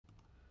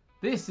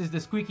This is the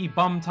Squeaky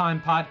Bum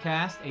Time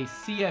Podcast, a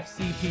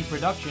CFCP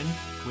production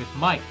with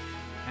Mike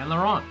and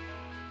Laurent.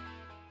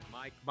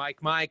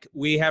 Mike,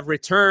 we have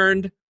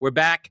returned. We're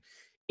back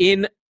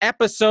in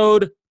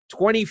episode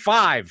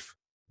 25.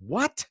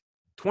 What?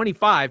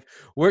 25.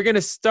 We're going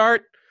to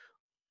start.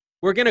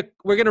 We're going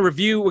to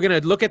review. We're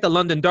going to look at the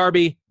London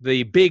Derby,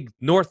 the big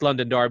North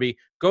London Derby,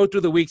 go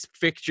through the week's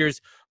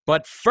fixtures.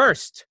 But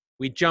first,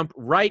 we jump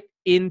right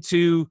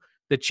into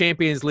the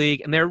Champions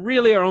League. And there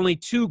really are only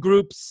two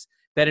groups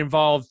that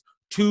involve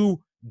two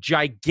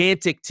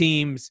gigantic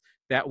teams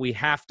that we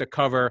have to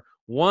cover.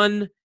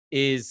 One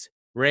is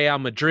Real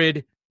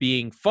Madrid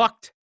being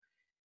fucked,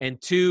 and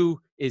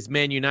two is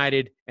Man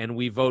United, and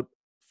we vote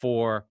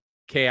for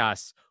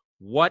chaos.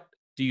 What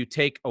do you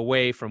take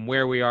away from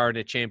where we are in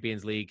the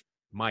Champions League,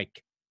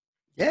 Mike?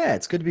 Yeah,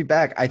 it's good to be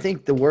back. I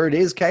think the word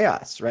is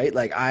chaos, right?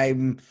 Like I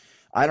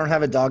don't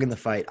have a dog in the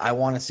fight. I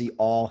want to see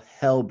all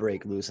hell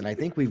break loose, and I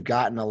think we've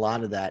gotten a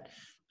lot of that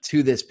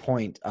to this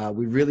point.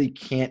 We really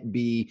can't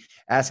be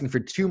asking for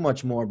too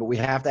much more, but we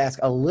have to ask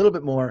a little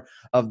bit more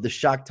of the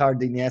Shakhtar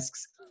Donetsk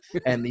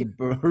and the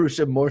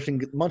Borussia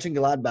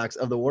Mönchengladbach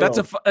of the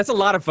world. That's a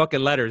lot of fucking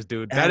letters,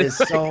 dude. That is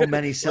so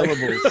many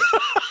syllables.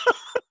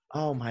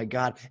 Oh my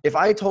God. If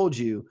I told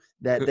you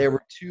that there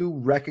were two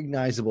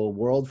recognizable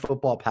world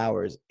football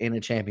powers in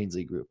a Champions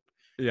League group,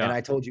 and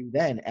I told you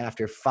then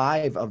after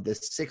 5 of the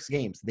 6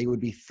 games, they would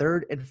be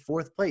 3rd and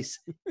 4th place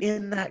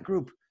in that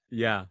group.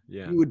 Yeah.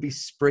 You would be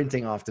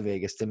sprinting off to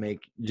Vegas to make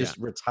just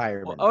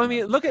retirement. Well, I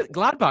mean, look at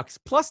Gladbach,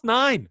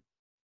 +9.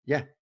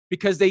 Yeah.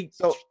 Because they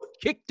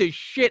kicked the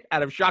shit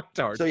out of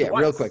Shakhtar. So,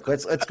 real quick,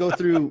 let's go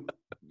through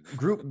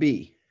Group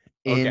B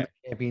in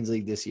Champions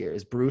League this year.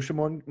 Is Borussia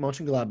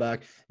Mönchengladbach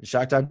and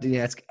Shakhtar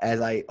Donetsk,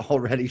 as I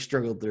already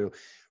struggled through.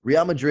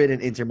 Real Madrid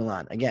and Inter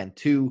Milan. Again,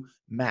 two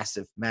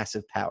massive,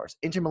 massive powers.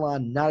 Inter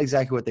Milan, not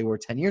exactly what they were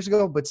 10 years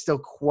ago, but still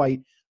quite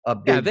a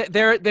big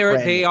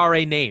they are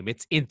a name.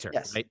 It's Inter,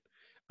 yes. Right?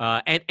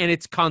 And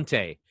it's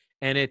Conte,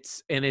 and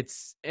it's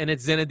Zinedine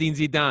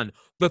Zidane,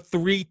 the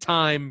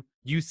 3-time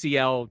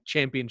UCL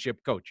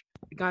championship coach.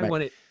 The guy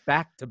won it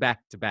back to back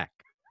to back.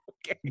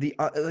 Okay.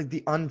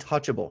 The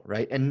untouchable,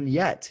 right? And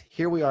yet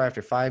here we are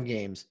after 5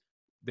 games.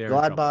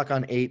 Gladbach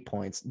on 8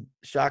 points,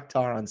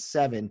 Shakhtar on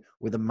 7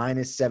 with a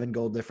 -7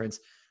 goal difference,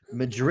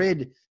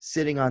 Madrid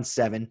sitting on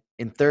 7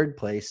 in 3rd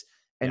place,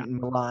 and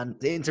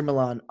Inter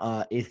Milan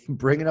is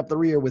bringing up the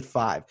rear with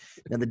 5.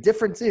 Now the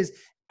difference is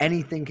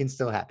anything can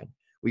still happen.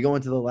 We go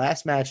into the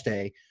last match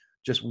day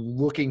just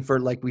looking for,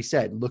 like we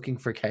said, looking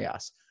for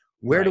chaos.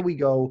 Where do we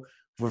go?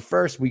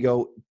 First, we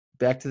go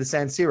back to the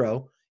San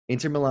Siro,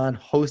 Inter Milan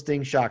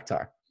hosting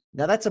Shakhtar.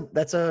 Now that's a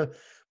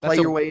play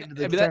your way into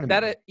the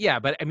tournament.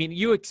 But I mean,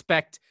 you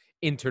expect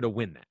Inter to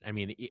win that. I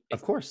mean,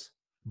 of course.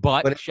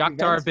 But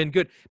Shakhtar have been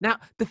good. Now,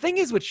 the thing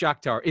is with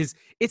Shakhtar is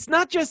it's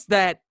not just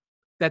that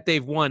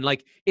they've won.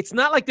 Like, it's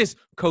not like this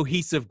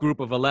cohesive group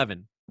of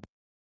 11.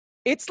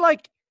 It's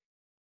like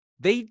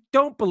they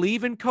don't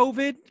believe in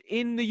COVID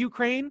in the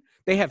Ukraine.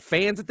 They have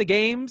fans at the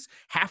games.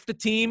 Half the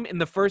team in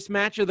the first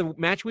match of the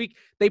match week,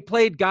 they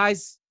played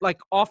guys like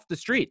off the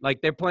street,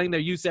 like they're playing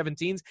their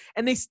U17s,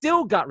 and they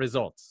still got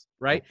results,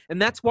 right? And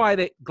that's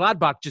why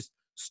Gladbach just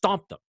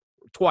stomped them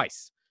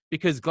twice,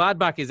 because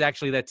Gladbach is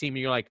actually that team,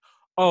 and you're like,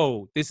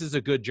 oh, this is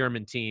a good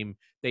German team.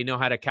 They know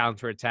how to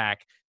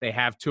counterattack. They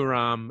have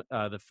Thuram,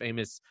 the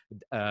famous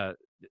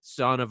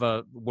son of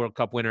a World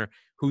Cup winner,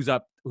 who's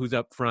up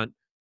front.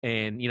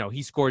 And,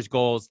 he scores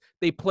goals.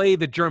 They play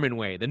the German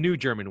way, the new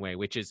German way,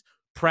 which is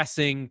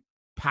pressing,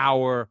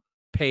 power,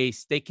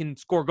 pace. They can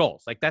score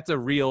goals. Like, that's a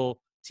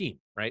real team,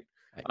 right?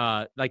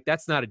 Like,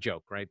 that's not a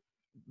joke, right?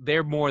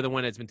 They're more the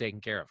one that's been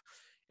taken care of.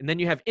 And then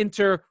you have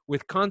Inter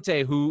with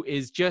Conte, who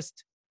is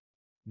just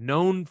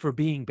known for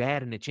being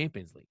bad in the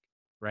Champions League,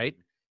 right?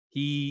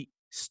 He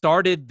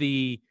started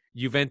the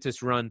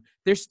Juventus run.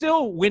 They're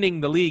still winning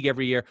the league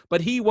every year,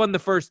 but he won the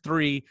first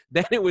 3.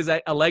 Then it was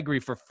Allegri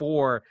for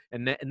 4,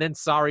 and then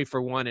Sarri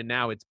for 1, and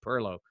now it's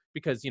Pirlo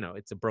because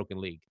it's a broken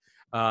league.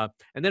 And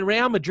then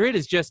Real Madrid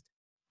is just,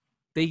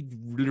 they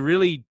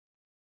really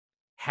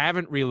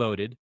haven't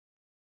reloaded.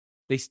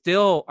 They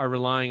still are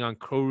relying on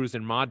Kroos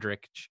and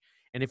Modric,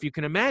 and if you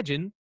can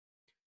imagine,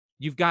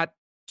 you've got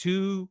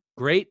 2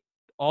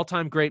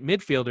 all-time great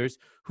midfielders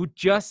who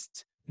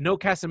just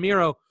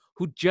Casemiro,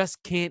 who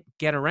just can't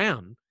get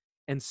around.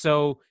 And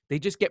so they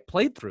just get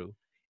played through.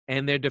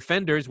 And their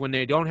defenders, when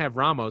they don't have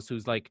Ramos,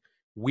 who's like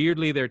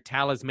weirdly their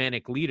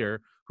talismanic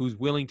leader, who's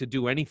willing to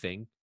do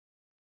anything,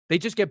 they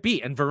just get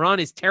beat. And Varane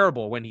is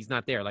terrible when he's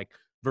not there. Like,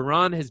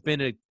 Varane has been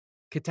a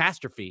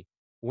catastrophe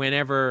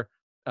whenever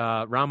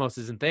Ramos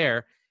isn't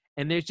there.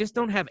 And they just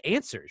don't have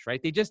answers,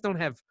 right? They just don't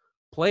have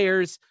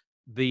players.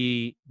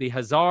 The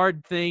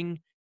Hazard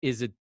thing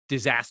is a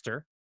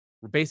disaster.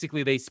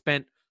 Basically, they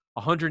spent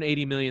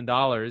 $180 million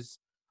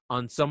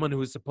on someone who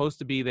was supposed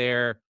to be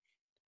their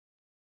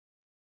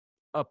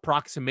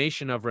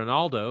approximation of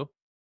Ronaldo,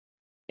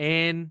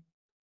 and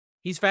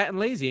he's fat and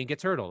lazy and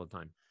gets hurt all the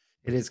time.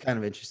 It is kind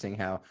of interesting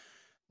how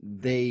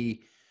they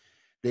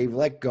they've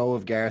let go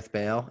of Gareth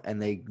Bale,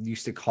 and they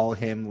used to call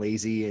him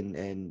lazy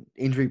and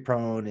injury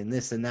prone and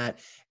this and that,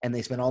 and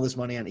they spent all this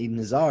money on Eden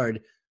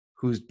Hazard,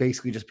 who's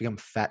basically just become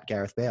fat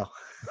Gareth Bale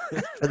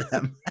for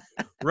them.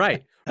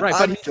 Right.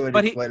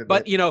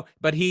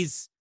 But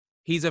he's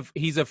a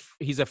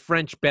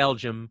French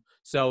Belgium,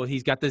 so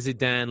he's got the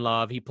Zidane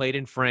love. He played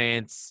in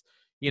France,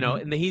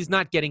 and he's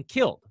not getting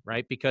killed,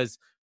 right? Because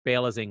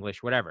Bale is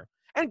English, whatever.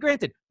 And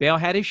granted, Bale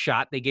had his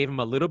shot. They gave him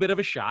a little bit of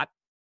a shot,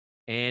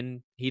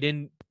 and he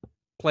didn't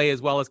play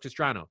as well as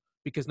Cristiano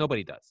because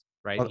nobody does,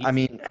 right? Well,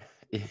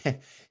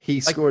 he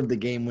scored the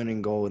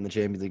game-winning goal in the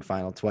Champions League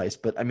final twice,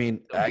 but I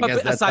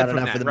guess that's not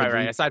enough for the Madrid.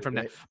 Right. Aside from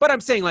that, but I'm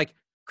saying like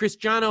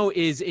Cristiano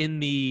is in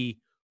the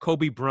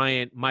Kobe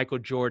Bryant, Michael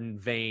Jordan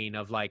vein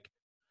of like,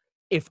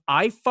 if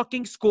I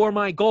fucking score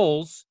my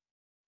goals,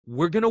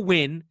 we're gonna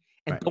win,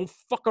 and don't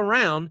fuck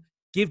around.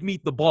 Give me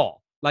the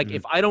ball. Like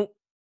if I don't.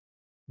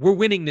 We're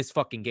winning this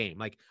fucking game.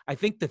 Like I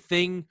think the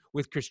thing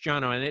with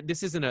Cristiano, and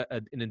this isn't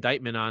an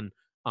indictment on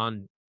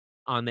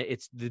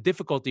it's the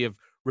difficulty of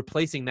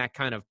replacing that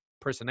kind of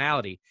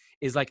personality,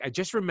 is like I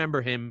just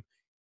remember him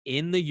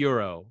in the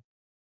Euro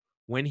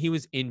when he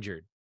was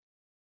injured,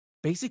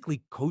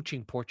 basically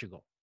coaching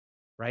Portugal,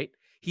 right?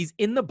 He's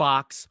in the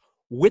box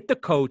with the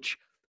coach,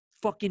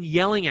 fucking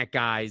yelling at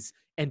guys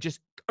and just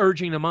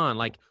urging them on.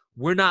 Like,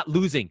 we're not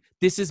losing.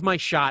 This is my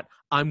shot.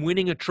 I'm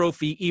winning a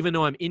trophy even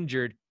though I'm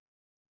injured.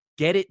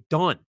 Get it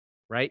done,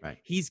 right?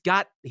 He's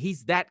that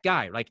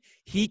guy. Like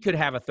he could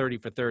have a 30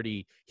 for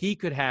 30. He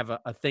could have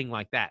a thing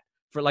like that.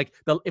 For like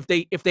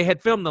if they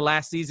had filmed the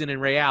last season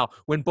in Real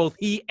when both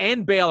he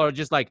and Bale are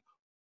just like,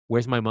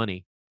 where's my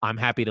money? I'm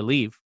happy to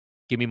leave.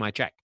 Give me my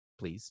check,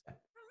 please.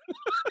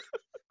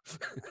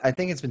 I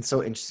think it's been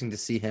so interesting to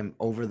see him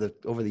over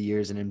the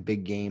years and in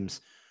big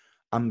games.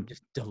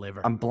 Just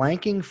deliver. I'm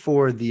blanking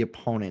for the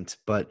opponent,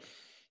 but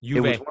Juve.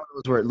 It was one of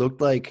those where it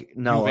looked like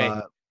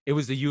it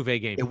was the Juve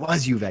game. It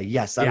was Juve.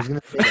 Yes, I was going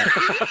to say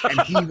that.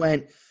 And he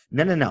went,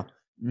 no.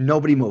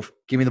 Nobody move.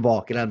 Give me the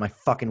ball. Get out of my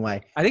fucking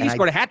way. I think he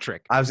scored a hat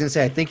trick. I was going to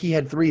say, I think he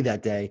had 3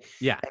 that day.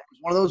 Yeah. And it was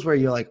one of those where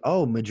you're like,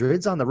 oh,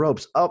 Madrid's on the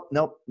ropes. Oh,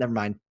 nope. Never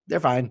mind. They're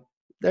fine.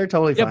 They're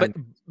totally fine.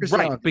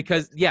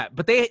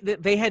 But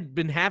they had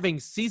been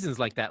having seasons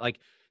like that. Like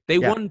they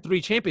won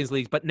 3 Champions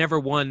Leagues, but never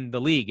won the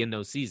league in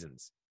those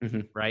seasons.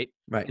 Right.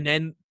 And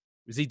then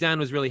Zidane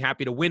was really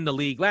happy to win the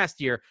league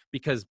last year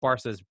because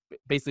Barca's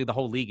basically the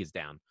whole league is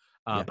down.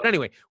 But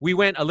anyway, we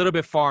went a little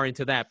bit far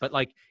into that, but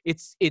like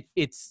it's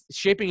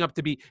shaping up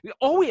to be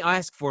all we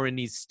ask for in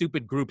these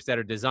stupid groups that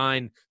are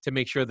designed to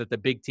make sure that the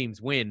big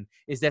teams win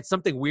is that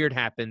something weird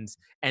happens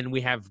and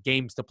we have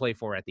games to play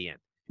for at the end.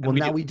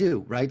 And we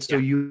do, right? So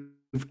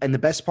and the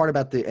best part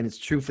about and it's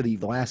true for the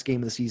last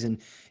game of the season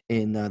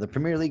in the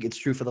Premier League. It's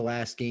true for the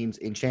last games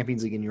in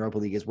Champions League and Europa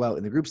League as well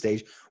in the group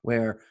stage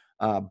where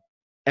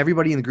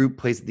everybody in the group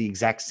plays at the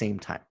exact same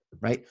time,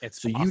 right?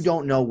 It's so awesome. You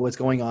don't know what's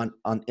going on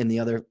in the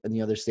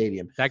other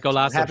stadium. That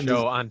Golazo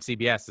show on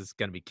CBS is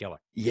going to be killer.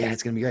 Yeah,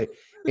 it's going to be great.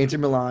 Inter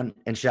Milan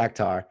and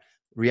Shakhtar,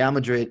 Real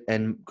Madrid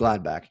and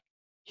Gladbach.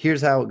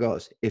 Here's how it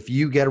goes. If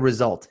you get a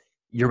result,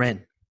 you're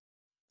in.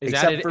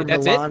 Except for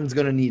Milan's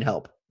going to need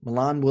help.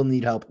 Milan will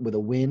need help with a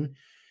win.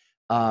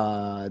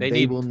 They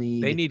need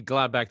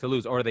Gladbach to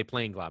lose, or are they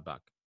playing Gladbach?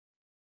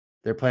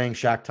 They're playing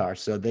Shakhtar,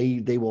 so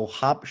they will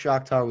hop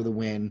Shakhtar with a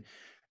win,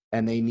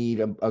 and they need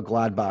a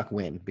Gladbach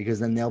win because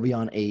then they'll be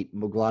on 8.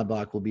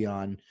 Gladbach will be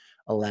on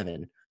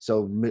 11.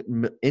 So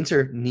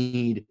Inter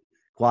need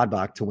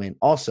Gladbach to win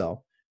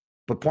also.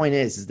 But point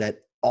is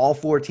that all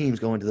 4 teams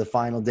go into the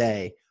final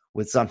day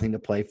with something to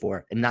play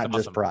for, and not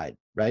just pride,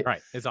 right?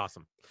 Right, it's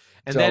awesome.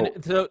 And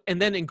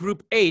then in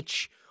Group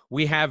H.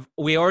 We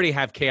already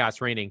have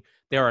chaos reigning.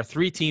 There are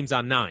 3 teams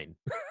on 9.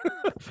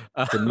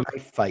 The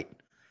knife fight.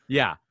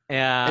 Yeah.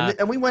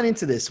 And we went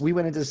into this. We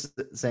went into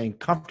saying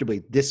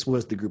comfortably this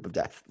was the group of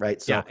death,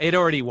 right? So yeah, it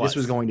already was. This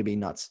was going to be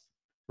nuts.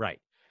 Right.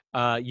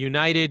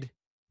 United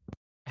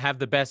have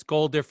the best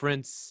goal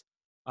difference.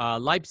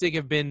 Leipzig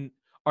are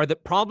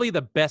probably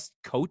the best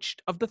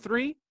coached of the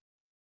 3,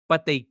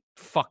 but they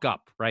fuck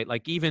up, right?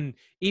 Like even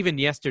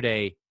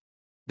yesterday,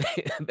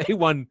 they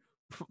won.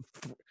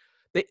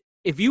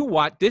 If you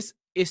watch this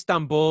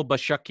Istanbul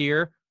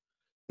Başakşehir,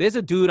 there's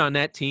a dude on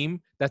that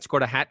team that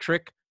scored a hat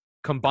trick,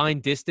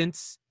 combined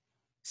distance,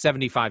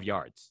 75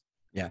 yards.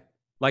 Yeah.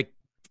 Like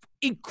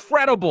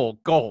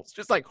incredible goals.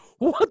 Just like,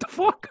 what the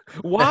fuck?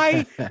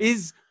 Why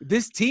is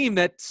this team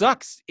that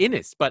sucks in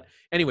this? But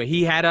anyway,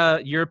 he had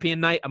a European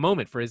night, a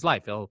moment for his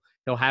life. He'll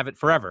have it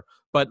forever.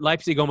 But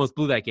Leipzig almost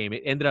blew that game.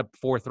 It ended up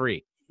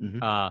 4-3.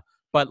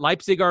 But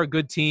Leipzig are a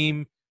good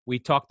team. We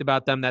talked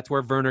about them. That's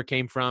where Werner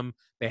came from.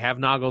 They have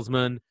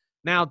Nagelsmann.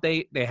 Now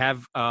they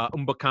have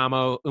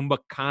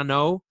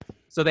Upamecano.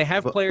 So they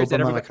have players that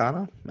are what it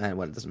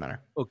doesn't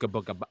matter.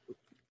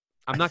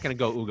 I'm not going to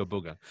go Ooga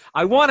Booga.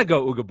 I want to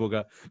go Ooga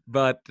Booga,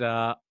 but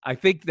I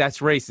think that's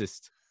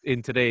racist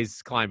in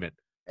today's climate.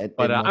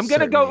 But I'm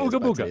going to go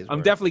Ooga Booga.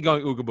 I'm definitely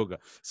going Ooga Booga.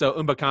 So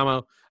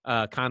Upamecano,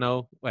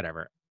 Kano,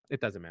 whatever.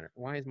 It doesn't matter.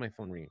 Why is my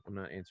phone ringing? I'm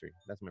not answering.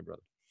 That's my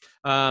brother.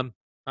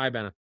 Hi,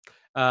 Benna.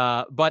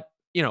 But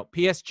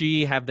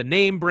PSG have the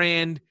name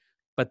brand,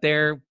 but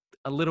they're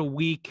a little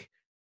weak.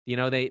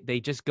 They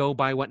just go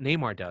by what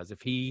Neymar does.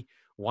 If he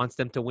wants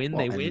them to win,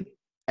 they win.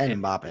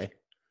 And Mbappe.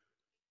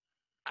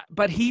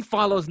 But he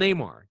follows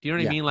Neymar. Do you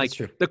know what I mean? Like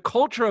the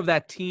culture of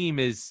that team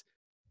is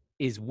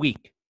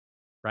weak,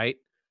 right?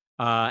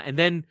 And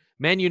then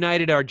Man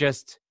United are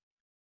just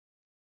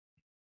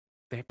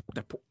I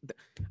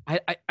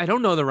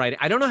don't know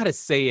I don't know how to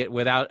say it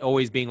without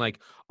always being like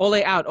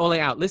Ole out, Ole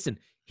out. Listen,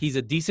 he's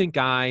a decent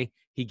guy.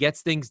 He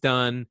gets things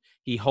done.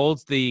 He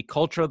holds the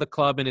culture of the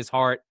club in his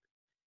heart.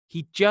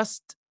 He's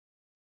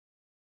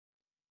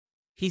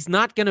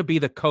not going to be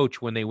the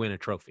coach when they win a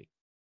trophy.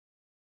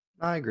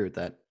 I agree with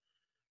that.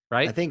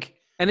 Right? I think,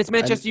 and it's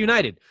Manchester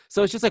United.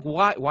 So it's just like,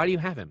 why do you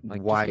have him?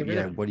 Like, why?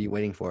 Yeah. What are you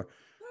waiting for?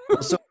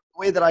 So the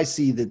way that I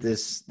see that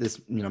this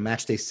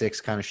match day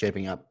 6 kind of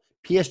shaping up,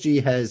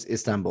 PSG has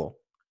Istanbul.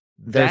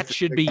 That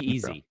should be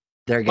easy.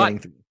 They're getting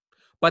through.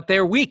 But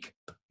they're weak.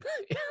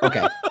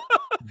 Okay.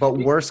 But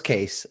worst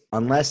case,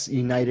 unless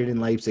United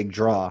and Leipzig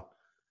draw,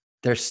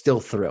 they're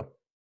still through.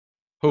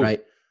 Who?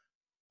 Right?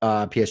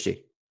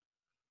 PSG.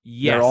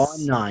 Yes. They're all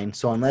on 9.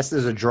 So unless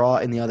there's a draw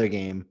in the other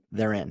game,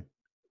 they're in.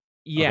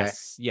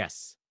 Yes. Okay?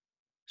 Yes.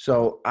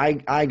 So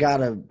I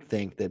gotta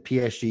think that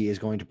PSG is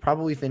going to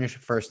probably finish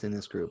first in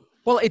this group.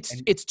 Well,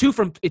 it's two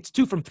from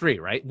 3,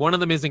 right? One of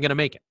them isn't going to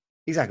make it.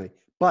 Exactly.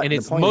 But and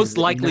it's most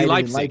likely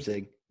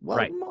Leipzig. Well,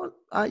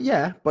 right.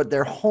 Yeah, but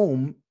they're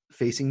home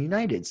facing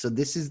United. So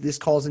this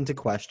calls into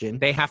question.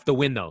 They have to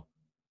win though.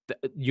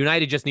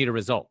 United just need a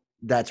result.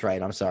 That's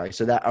right. I'm sorry.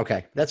 So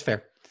that's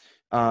fair.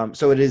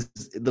 So it is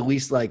the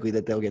least likely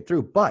that they'll get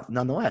through, but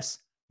nonetheless,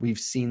 we've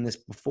seen this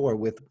before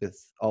with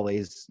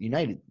Ole's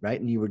United, right?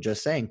 And you were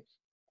just saying,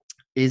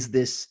 is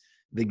this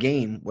the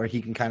game where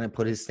he can kind of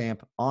put his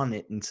stamp on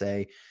it and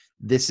say,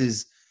 this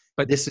is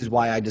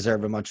why I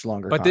deserve a much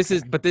longer contract.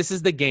 This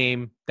is the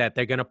game that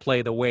they're going to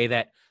play the way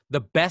that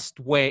the best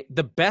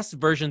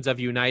versions of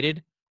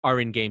United are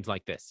in games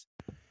like this.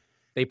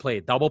 They play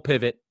a double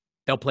pivot.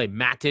 They'll play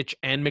Matic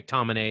and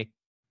McTominay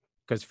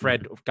because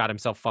Fred got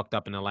himself fucked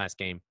up in the last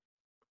game.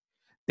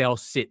 They'll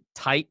sit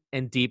tight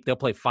and deep. They'll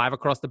play 5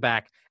 across the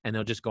back, and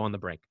they'll just go on the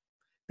break.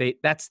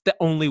 That's the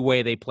only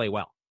way they play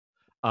well.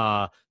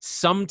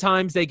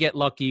 Sometimes they get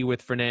lucky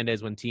with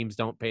Fernandes when teams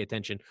don't pay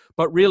attention.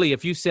 But really,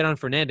 if you sit on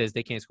Fernandes,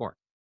 they can't score.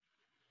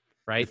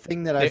 Right? The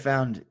thing that I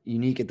found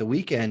unique at the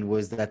weekend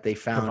was that they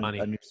found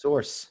Cavani. A new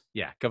source.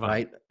 Yeah, Cavani.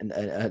 Right?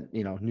 And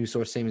new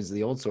source, same as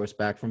the old source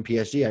back from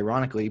PSG,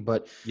 ironically.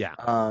 But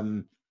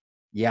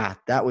yeah,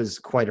 that was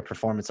quite a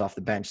performance off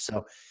the bench.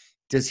 So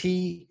does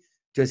he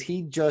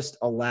just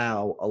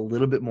allow a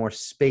little bit more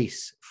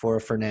space for a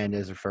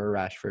Fernandes or for a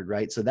Rashford,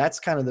 right? So that's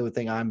kind of the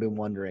thing I've been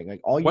wondering.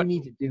 Like, all you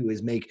need to do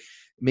is make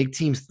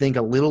teams think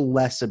a little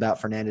less about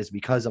Fernandes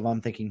because of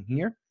I'm thinking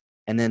here,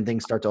 and then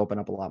things start to open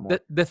up a lot more.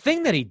 The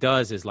thing that he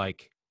does is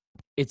like,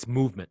 it's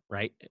movement,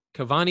 right?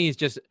 Cavani is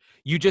just,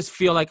 you just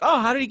feel like, oh,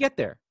 how did he get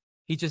there?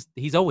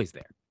 He's always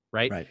there,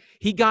 right? Right.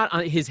 He got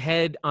on his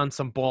head on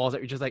some balls that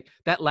you're just like,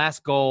 that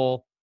last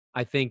goal,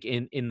 I think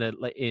in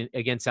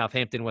against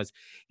Southampton was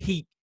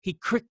he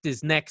cricked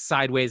his neck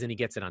sideways and he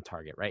gets it on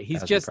target, right?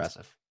 He's just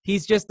impressive.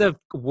 He's just a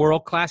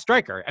world-class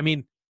striker. I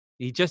mean,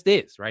 he just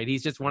is, right?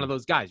 He's just one of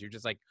those guys. You're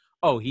just like,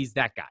 oh, he's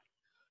that guy.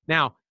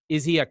 Now,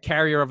 is he a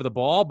carrier of the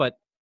ball?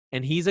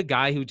 And he's a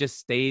guy who just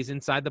stays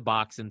inside the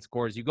box and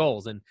scores you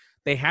goals. And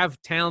they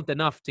have talent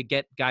enough to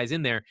get guys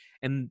in there.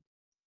 And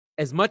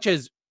as much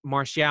as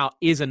Martial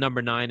is a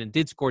number 9 and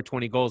did score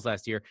 20 goals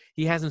last year,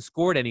 he hasn't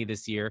scored any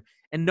this year.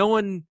 And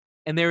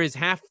there is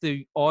half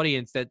the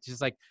audience that's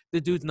just like, the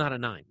dude's not a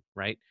 9,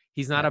 right?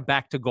 He's not a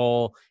back to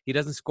goal. He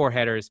doesn't score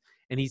headers.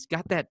 And he's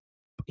got that.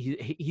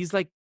 He's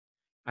like,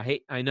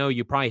 I know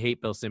you probably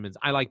hate Bill Simmons.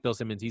 I like Bill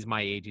Simmons. He's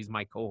my age. He's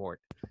my cohort.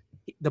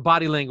 The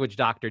body language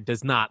doctor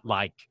does not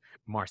like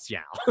Martial.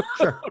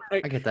 Sure.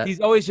 Right? I get that. He's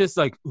always just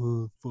like,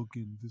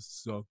 fucking, this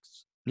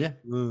sucks. Yeah.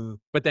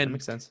 But then that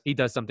makes sense. He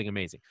does something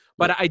amazing.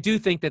 But I do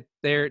think that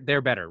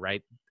they're better,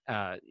 right?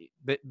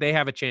 They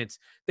have a chance.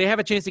 They have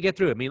a chance to get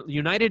through. I mean,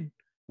 United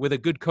with a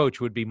good coach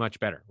would be much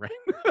better, right?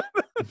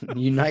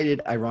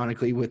 United,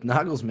 ironically, with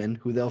Nagelsmann,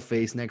 who they'll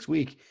face next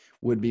week,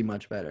 would be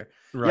much better.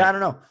 Right. Yeah, I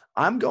don't know.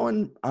 I'm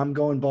going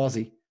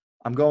ballsy.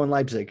 I'm going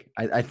Leipzig.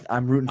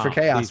 I'm rooting for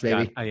chaos,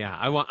 baby. Yeah,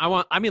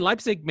 I mean,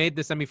 Leipzig made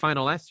the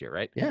semifinal last year,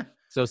 right? Yeah.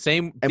 So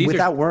same. And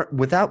without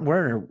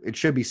Werner, it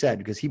should be said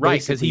because he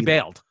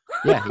bailed.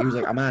 Yeah, he was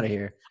like, I'm out of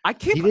here. I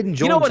can't. He didn't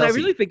join. You know, when Chelsea. I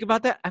really think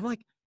about that, I'm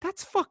like,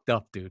 that's fucked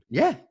up, dude.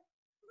 Yeah.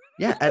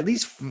 Yeah, at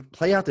least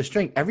play out the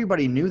string.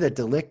 Everybody knew that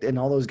De Ligt and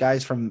all those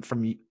guys from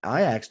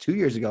Ajax 2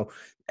 years ago,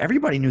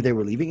 everybody knew they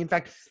were leaving. In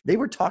fact, they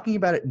were talking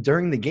about it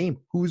during the game.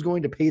 Who's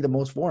going to pay the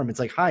most for them? It's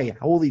like, hi,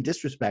 holy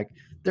disrespect.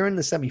 They're in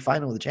the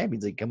semifinal of the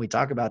Champions League. Can we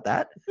talk about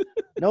that?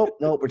 Nope.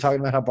 We're talking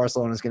about how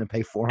Barcelona is going to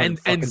pay $400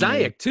 and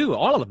Ziyech too.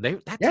 All of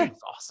them. That team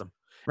is awesome.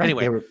 Right.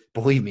 Anyway,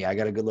 believe me, I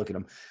got a good look at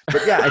them.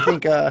 But yeah, I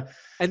think.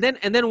 and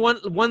then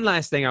one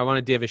last thing I want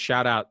to give a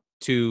shout out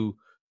to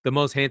the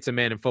most handsome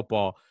man in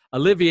football,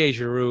 Olivier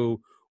Giroud,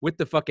 with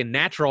the fucking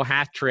natural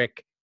hat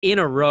trick in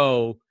a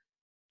row,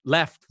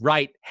 left,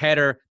 right,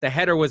 header. The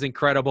header was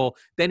incredible.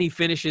 Then he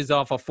finishes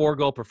off a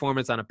 4-goal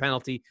performance on a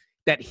penalty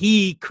that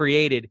he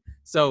created.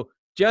 So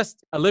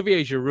just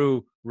Olivier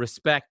Giroud,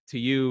 respect to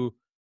you.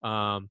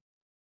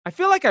 I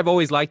feel like I've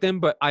always liked him,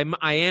 but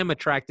I am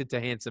attracted to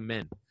handsome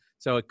men.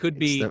 So it could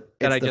be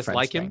that I just French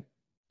like thing. him.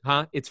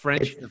 Huh? It's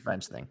French? It's the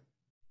French thing.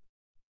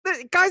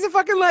 The guy's a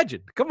fucking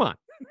legend. Come on.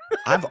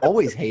 I've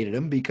always hated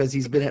him because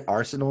he's been at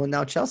Arsenal and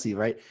now Chelsea,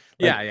 right? Like,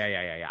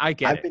 Yeah. I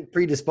get it. I've been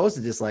predisposed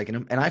to disliking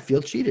him, and I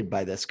feel cheated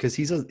by this because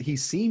he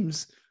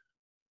seems,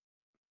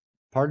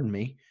 pardon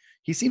me,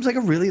 he seems like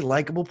a really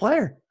likable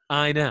player.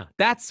 I know.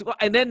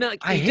 And then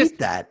I hate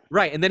that.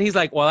 Right. And then he's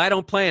like, well, I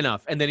don't play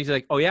enough. And then he's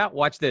like, oh yeah,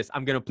 watch this.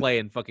 I'm going to play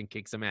and fucking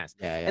kick some ass.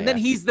 And then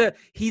he's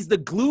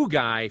the glue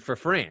guy for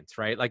France,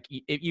 right? Like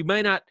you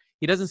might not,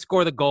 he doesn't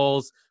score the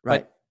goals,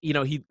 right.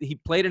 But he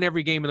played in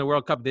every game in the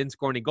World Cup, didn't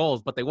score any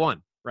goals, but they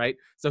won, right?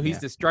 So he's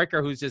the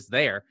striker who's just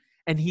there.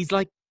 And he's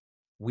like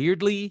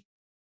weirdly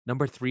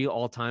number 3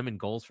 all time in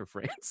goals for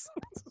France.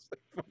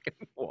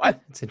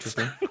 What? It's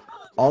interesting.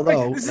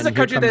 Although this is a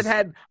country that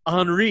had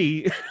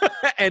Henry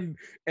and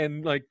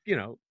like,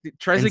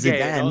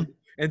 Trezeguet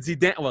and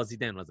Zidane. Well,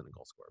 Zidane wasn't a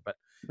goal scorer, but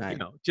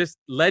just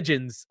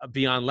legends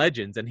beyond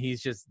legends, and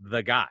he's just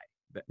the guy.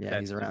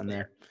 He's around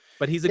there.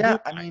 But he's a good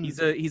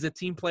guy. He's a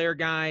team player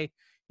guy.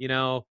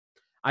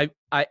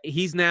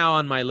 He's now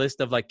on my list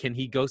of like, can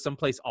he go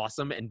someplace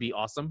awesome and be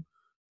awesome?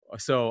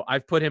 So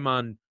I've put him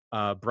on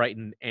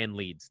Brighton and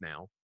Leeds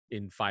now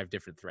in 5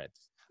 different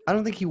threads. I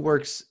don't think he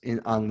works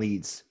on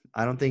Leeds.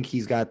 I don't think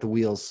he's got the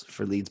wheels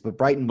for Leeds, but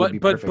Brighton would be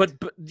perfect.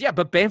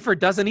 But Bamford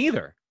doesn't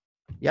either.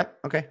 Yep.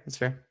 Okay, that's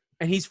fair.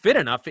 And he's fit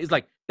enough. It's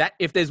like that.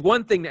 If there's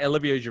one thing that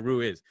Olivier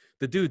Giroud is,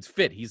 the dude's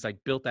fit. He's like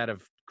built out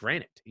of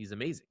granite. He's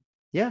amazing.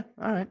 Yeah.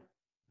 All right.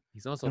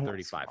 He's also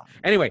 35.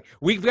 Anyway,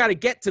 we've got to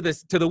get to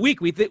the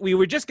week. We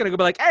were just going to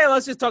go like, hey,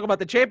 let's just talk about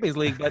the Champions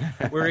League, but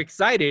we're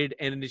excited,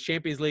 and the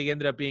Champions League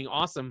ended up being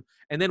awesome.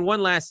 And then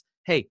one last,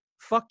 hey,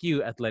 fuck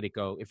you,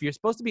 Atletico. If you're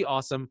supposed to be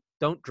awesome,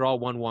 don't draw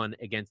 1-1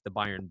 against the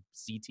Bayern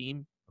C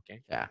team.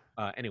 Okay. Yeah.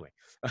 Anyway.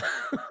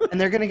 And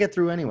they're going to get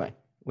through anyway,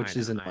 which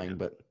is annoying.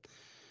 But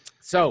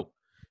so,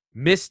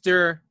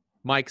 Mr.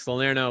 Mike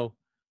Salerno,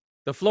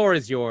 the floor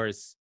is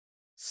yours.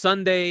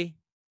 Sunday,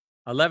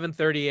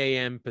 11:30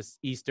 a.m.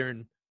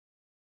 Eastern,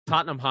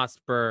 Tottenham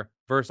Hotspur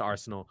versus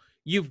Arsenal.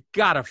 You've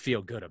got to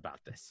feel good about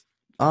this.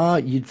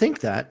 You'd think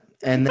that.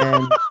 And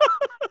then,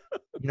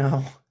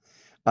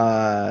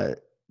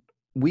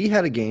 we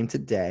had a game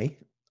today.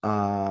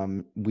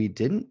 We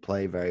didn't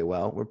play very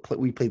well.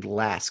 We played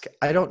LASK.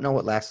 I don't know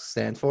what LASK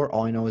stands for.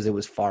 All I know is it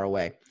was far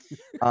away.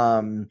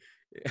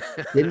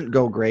 Didn't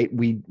go great.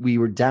 We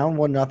were down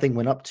 1-0,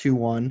 went up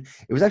 2-1.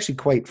 It was actually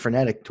quite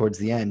frenetic towards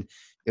the end.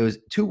 It was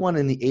 2-1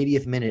 in the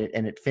 80th minute,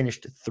 and it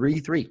finished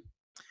 3-3.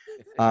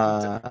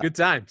 Good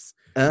times.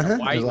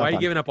 Why are you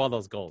giving up all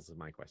those goals is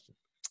my question.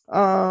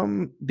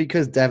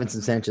 Because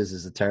Davinson Sanchez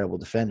is a terrible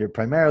defender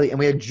primarily, and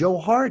we had Joe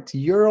Hart,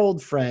 your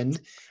old friend,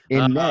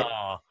 in net.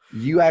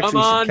 You actually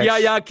come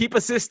on, keep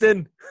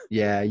assisting.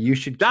 Yeah, you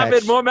should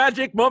David, more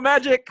magic.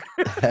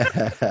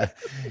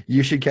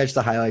 You should catch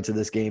the highlights of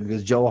this game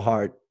because Joe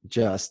Hart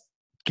just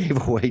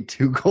gave away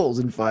 2 goals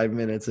in 5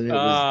 minutes, and it was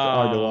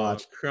hard to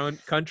watch.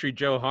 Country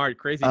Joe Hart,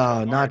 crazy.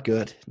 Oh, not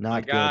good.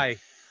 Not good. Guy.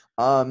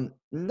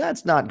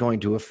 That's not going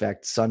to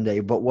affect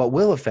Sunday, but what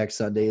will affect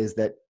Sunday is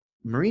that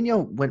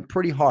Mourinho went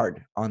pretty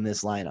hard on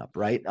this lineup,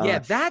 right?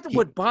 Yeah,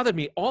 what bothered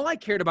me. All I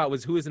cared about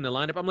was who was in the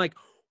lineup. I'm like,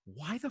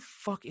 why the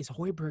fuck is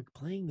Højbjerg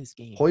playing this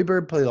game?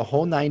 Højbjerg played the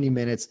whole 90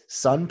 minutes.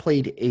 Son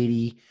played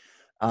 80.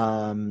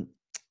 And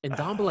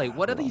Ndombele,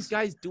 what are these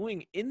guys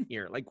doing in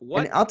here? Like,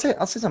 what? And I'll say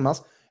something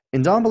else.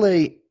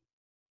 Ndombele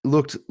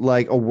looked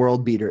like a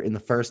world beater in the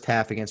first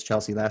half against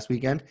Chelsea last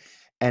weekend,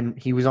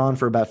 and he was on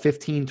for about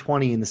 15,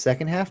 20 in the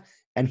second half.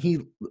 And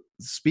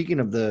speaking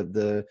of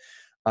the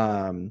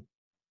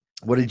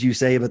what did you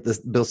say about this,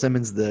 Bill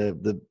Simmons,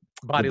 the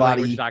body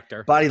language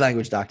doctor? Body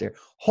language doctor.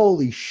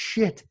 Holy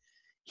shit.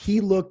 He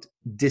looked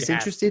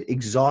disinterested,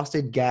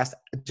 exhausted, gassed,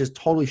 just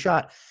totally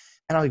shot.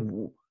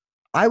 And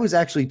I was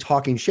actually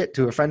talking shit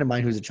to a friend of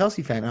mine who's a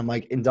Chelsea fan. I'm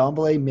like,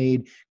 Ndombele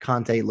made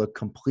Conte look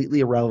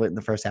completely irrelevant in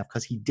the first half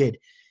because he did.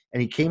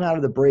 And he came out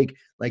of the break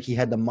like he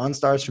had the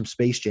Monstars from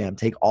Space Jam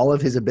take all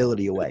of his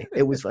ability away.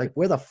 It was like,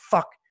 where the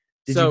fuck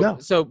did you go?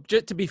 So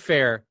just to be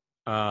fair,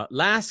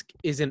 LASK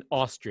is in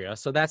Austria,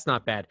 so that's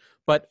not bad.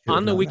 But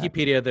on the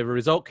Wikipedia, the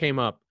result came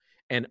up,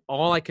 and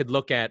all I could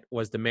look at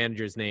was the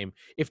manager's name.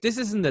 If this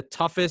isn't the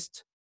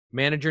toughest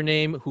manager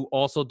name who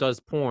also does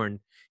porn,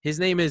 his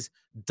name is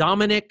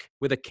Dominic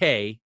with a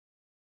K,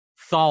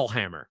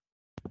 Thalhammer.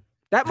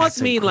 That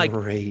must mean like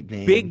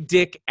name. Big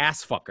dick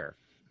ass fucker.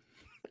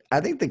 I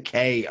think the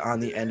K on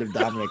the end of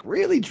Dominic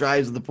really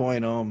drives the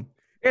point home.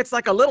 It's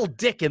like a little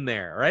dick in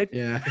there, right?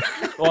 Yeah.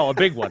 Well, a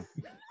big one.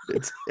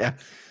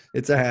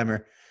 It's a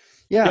hammer.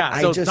 Yeah.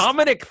 So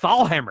Dominic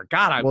Thalhammer.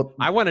 God,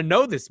 I want to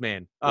know this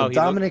man.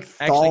 Dominic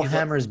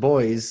Thalhammer's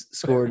boys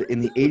scored in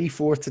the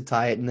 84th to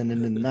tie it, and then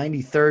in the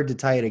 93rd to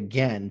tie it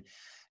again.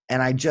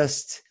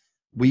 And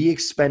we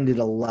expended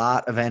a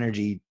lot of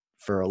energy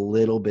for a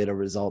little bit of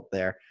result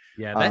there.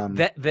 Yeah,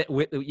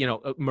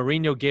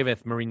 Mourinho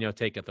giveth, Mourinho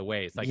taketh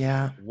away. It's like,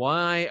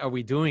 why are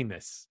we doing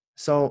this?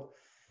 So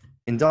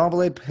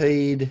Ndombele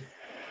played,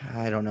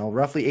 I don't know,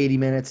 roughly 80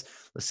 minutes.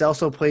 Lo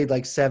Celso played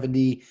like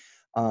 70.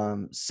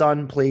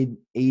 Son played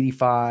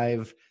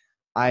 85.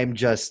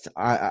 That's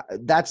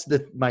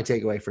my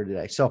takeaway for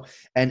today. So,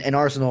 and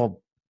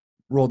Arsenal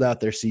rolled out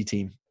their C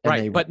team.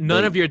 Right, but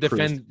none of your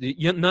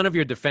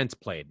defense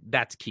played.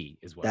 That's key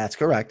as well. That's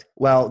correct.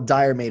 Well,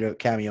 Dyer made a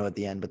cameo at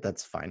the end, but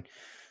that's fine.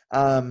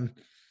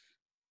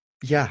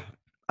 Yeah,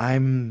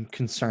 I'm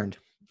concerned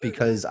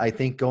because I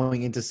think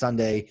going into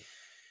Sunday,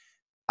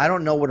 I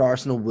don't know what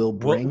Arsenal will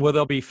bring. Will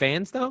there be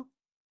fans though?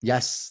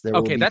 Yes, there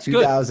will be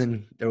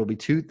 2,000. There will be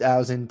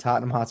 2,000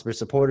 Tottenham Hotspur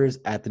supporters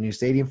at the new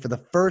stadium for the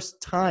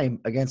first time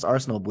against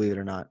Arsenal. Believe it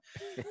or not,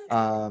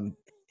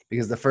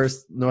 because the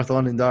first North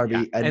London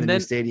derby at the new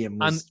stadium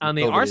was on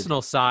the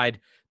Arsenal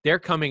side, they're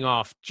coming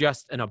off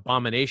just an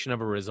abomination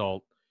of a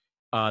result.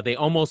 They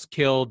almost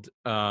killed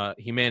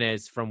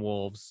Jimenez from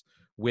Wolves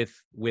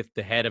with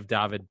the head of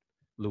David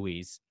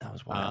Luiz. That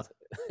was wild.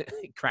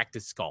 He cracked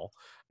his skull.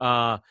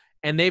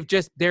 And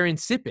they're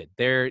insipid.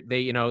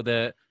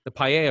 The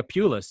Paella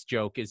Pulis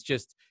joke is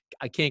just,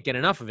 I can't get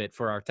enough of it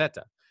for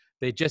Arteta.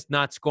 They're just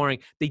not scoring.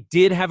 They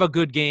did have a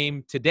good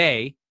game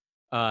today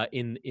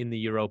in the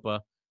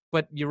Europa,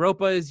 but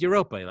Europa is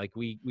Europa. Like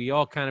we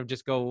all kind of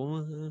just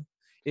go,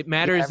 it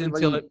matters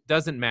until it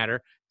doesn't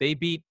matter. They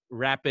beat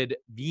Rapid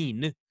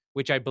Wien,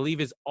 which I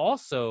believe is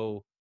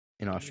also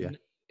in Austria.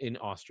 In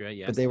Austria,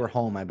 yes. But they were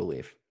home, I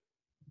believe.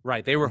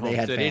 Right, they were home,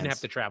 so they didn't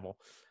have to travel.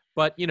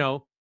 But,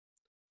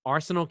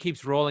 Arsenal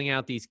keeps rolling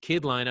out these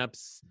kid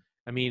lineups.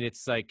 I mean,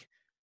 it's like,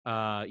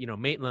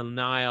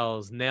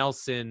 Maitland-Niles,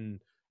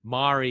 Nelson,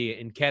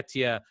 Mari,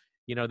 Nketiah.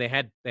 They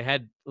had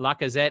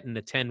Lacazette in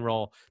the 10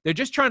 role. They're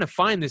just trying to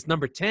find this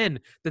number 10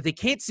 that they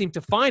can't seem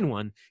to find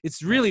one.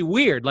 It's really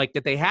weird, like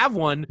that they have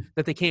one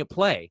that they can't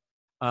play.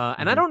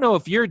 And I don't know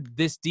if you're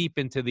this deep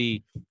into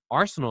the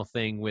Arsenal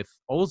thing with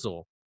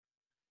Ozil.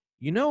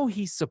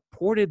 He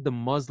supported the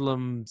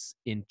Muslims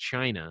in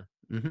China,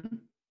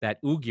 that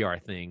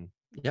Ugyar thing.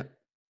 Yep.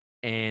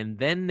 And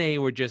then they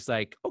were just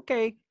like,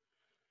 okay,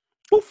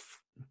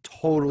 poof.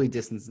 Totally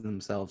distanced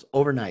themselves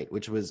overnight,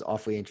 which was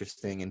awfully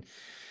interesting.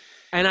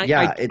 And I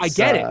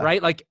get it,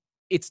 right? Like,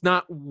 it's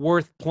not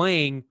worth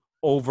playing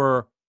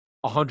over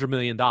 $100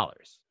 million.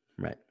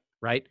 Right.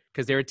 Right?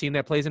 Because they're a team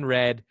that plays in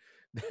red,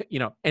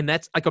 and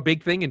that's like a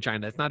big thing in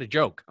China. That's not a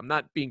joke. I'm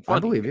not being funny. I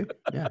believe you.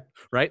 Yeah.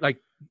 Right? Like,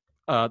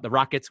 the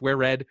Rockets wear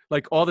red.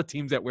 Like, all the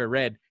teams that wear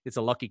red, it's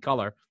a lucky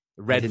color.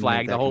 The red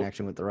flag, the whole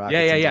connection with the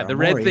Rockets. Yeah. The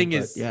red thing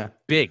is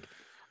big.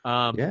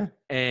 And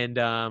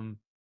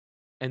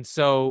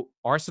so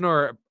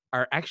Arsenal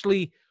are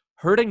actually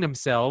hurting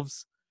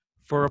themselves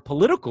for a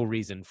political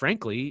reason,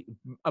 frankly,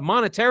 a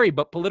monetary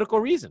but political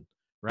reason,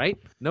 right?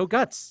 No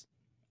guts.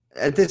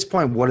 At this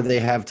point, what do they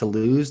have to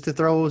lose to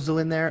throw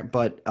Ozil in there?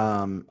 But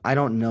I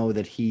don't know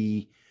that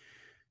he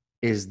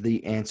is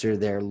the answer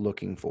they're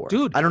looking for.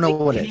 Dude, I don't know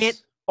what it is. They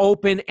can't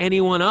open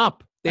anyone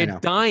up. They're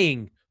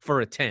dying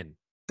for a 10.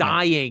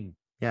 Dying.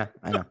 Yeah,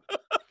 I know.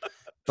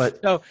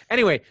 But so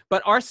anyway,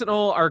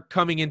 Arsenal are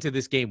coming into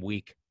this game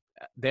weak.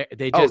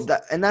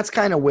 And that's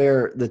kind of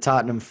where the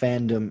Tottenham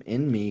fandom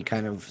in me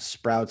kind of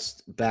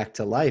sprouts back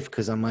to life,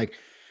 because I'm like,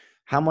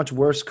 how much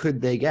worse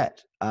could they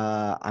get?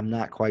 I'm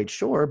not quite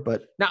sure,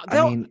 but now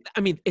I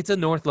mean, it's a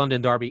North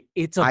London derby.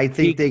 I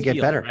think they get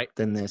better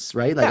than this,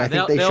 right? Like, I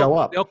think they show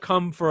up. They'll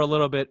come for a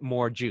little bit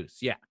more juice.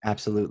 Yeah,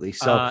 absolutely.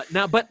 So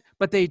now, but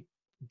they've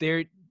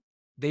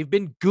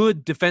been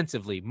good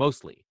defensively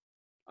mostly.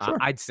 Sure.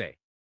 I'd say.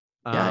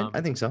 Yeah, I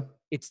think so.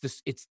 It's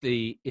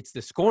the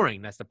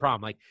scoring that's the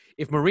problem. Like,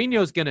 if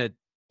Mourinho's gonna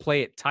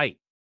play it tight,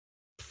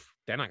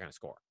 they're not gonna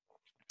score.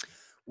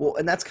 Well,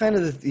 and that's kind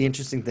of the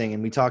interesting thing.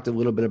 And we talked a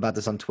little bit about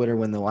this on Twitter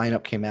when the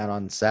lineup came out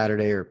on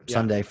Saturday or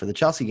Sunday for the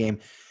Chelsea game.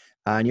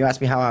 And you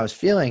asked me how I was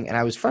feeling, and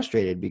I was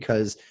frustrated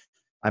because,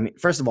 I mean,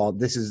 first of all,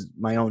 this is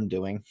my own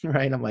doing,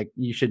 right? I'm like,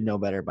 you should know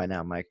better by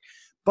now, Mike.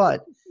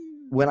 But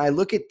when I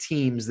look at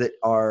teams that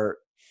are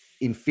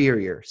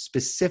inferior,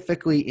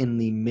 specifically in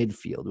the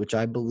midfield, which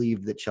I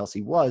believe that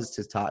Chelsea was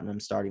to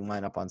Tottenham's starting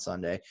lineup on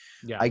Sunday,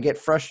 I get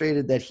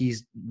frustrated that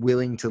he's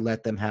willing to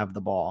let them have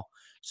the ball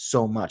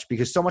so much,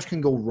 because so much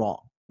can go wrong,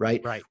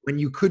 right? When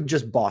you could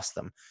just boss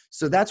them.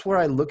 So that's where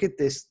I look at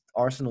this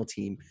Arsenal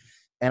team,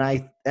 and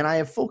I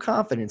have full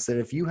confidence that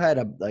if you had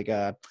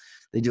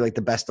they do like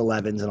the best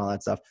 11s and all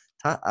that stuff,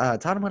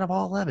 Tottenham would have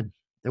all 11.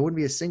 There wouldn't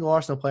be a single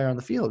Arsenal player on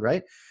the field,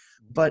 right?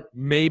 But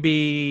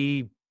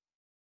maybe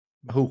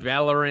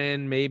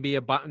Bellerin, maybe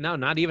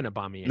not even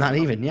Aubameyang. Not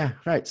even, yeah,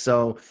 right.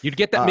 So you'd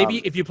get that. Maybe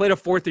if you played a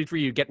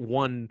 4-3-3, you'd get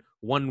one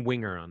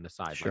winger on the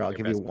side. Sure, I'll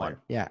give you one.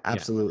 Player. Yeah,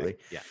 absolutely.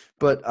 Yeah.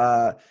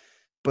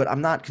 But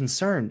I'm not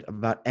concerned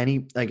about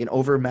any an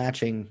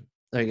overmatching,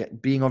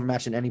 being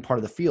overmatched in any part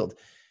of the field.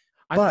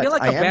 I feel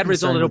like a bad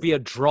result, it'll be a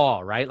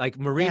draw, right? Like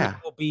Mourinho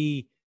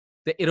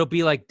it'll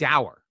be like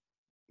dour.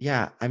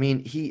 Yeah, I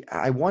mean,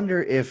 I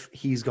wonder if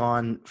he's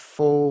gone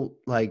full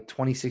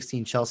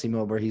 2016 Chelsea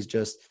mode, where he's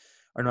just,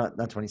 or not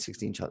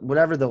 2016 Chelsea,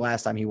 whatever the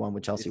last time he won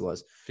with Chelsea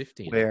was.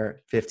 15.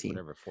 Where 15.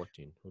 Whatever,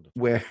 14.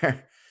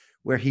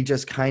 Where he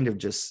just kind of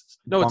just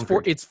No,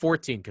 it's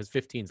 14 because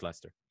 15's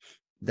Leicester.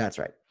 That's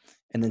right.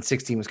 And then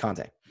 16 was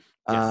Conte.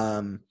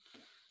 Yes.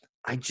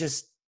 I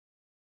just,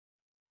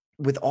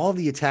 with all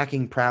the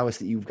attacking prowess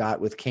that you've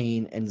got with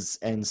Kane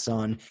and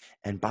Son,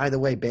 and by the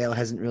way, Bale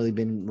hasn't really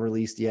been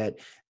released yet,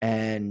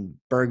 and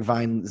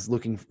Bergwijn is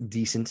looking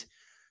decent.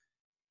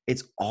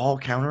 It's all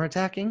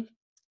counterattacking.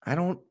 I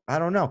don't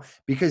know,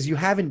 because you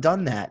haven't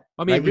done that.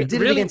 I mean, right? You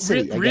did it against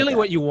City. Really,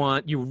 what you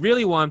want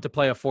him to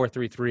play a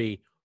 4-3-3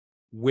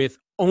 with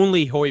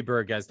only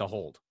Højbjerg as the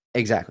hold.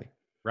 Exactly.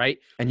 Right?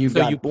 And you've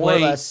got more or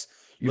less,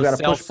 you've got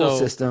a push-pull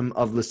system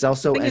of Lo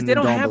Celso and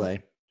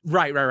Ndombele.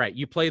 Right.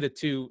 You play the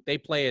two. They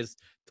play as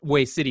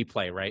way City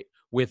play, right?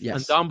 With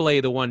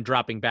Ndombele, the one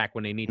dropping back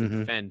when they need to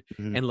defend,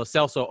 and Lo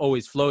Celso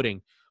always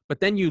floating. But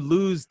then you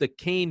lose the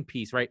Kane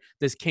piece, right?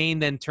 Does Kane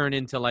then turn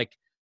into like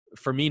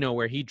Firmino,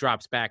 where he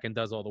drops back and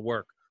does all the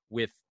work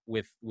with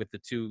the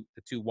two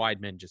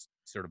wide men just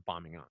sort of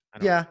bombing on?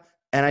 Yeah,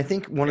 and I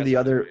think one of the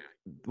other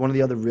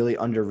really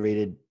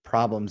underrated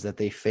problems that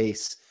they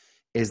face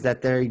is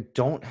that they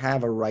don't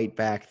have a right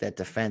back that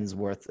defends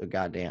worth a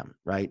goddamn,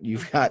 right?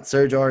 You've got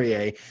Serge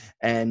Aurier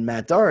and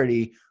Matt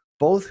Doherty,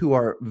 both who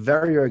are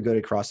very, very good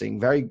at crossing,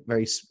 very,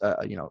 very,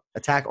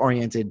 attack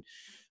oriented,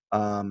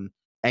 and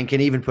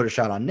can even put a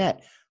shot on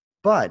net.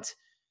 But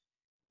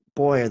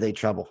boy, are they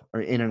trouble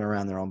or in and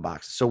around their own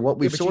box. So what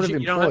we've sort of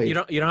employed, you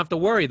don't have to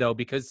worry though,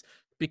 because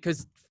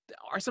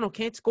Arsenal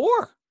can't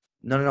score.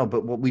 No.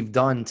 But what we've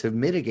done to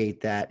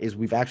mitigate that is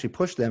we've actually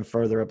pushed them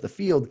further up the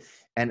field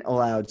and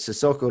allowed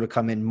Sissoko to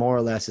come in more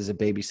or less as a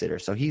babysitter.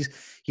 So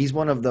he's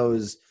one of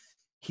those.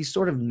 He's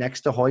sort of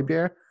next to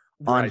Højbjerg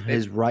on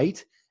his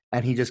right,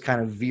 and he just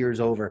kind of veers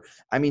over.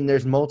 I mean,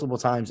 there's multiple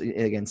times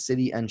against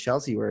City and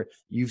Chelsea where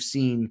you've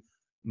seen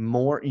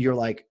more. You're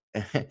like,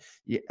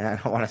 yeah, I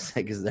don't want to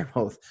say because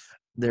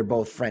they're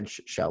both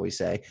French, shall we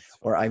say,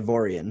 or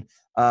Ivorian.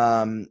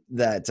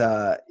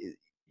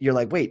 You're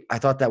like, wait, I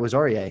thought that was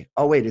Aurier.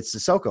 Oh, wait, it's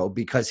Sissoko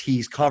because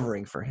he's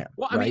covering for him.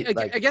 Well, I mean,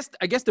 I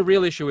guess the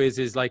real issue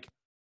is like,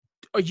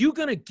 are you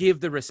going to give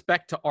the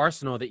respect to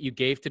Arsenal that you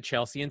gave to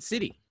Chelsea and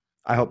City?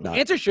 I hope not. The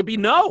answer should be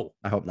no.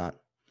 I hope not.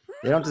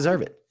 They don't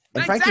deserve it.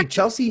 And frankly,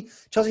 Chelsea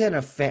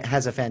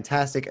has a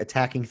fantastic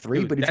attacking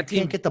three, but if you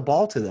can't get the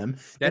ball to them,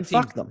 then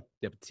fuck them.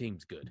 Yeah, but the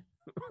team's good.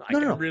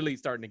 I'm really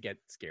starting to get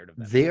scared of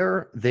them.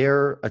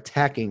 Their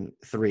attacking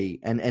three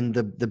and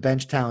the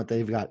bench talent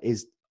they've got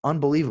is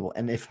unbelievable.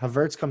 And if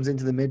Havertz comes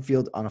into the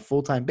midfield on a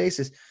full-time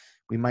basis,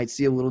 we might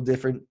see a little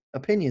different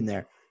opinion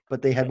there.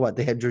 But they had what?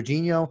 They had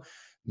Jorginho,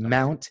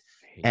 Mount,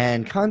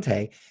 and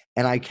Conte.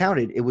 And I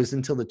counted, it was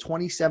until the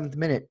 27th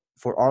minute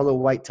for Arlo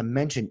White to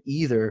mention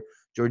either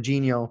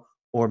Jorginho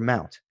or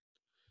Mount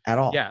at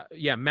all.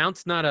 Yeah.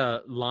 Mount's not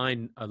a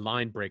line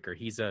breaker.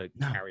 He's a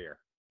carrier.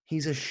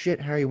 He's a shit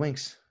Harry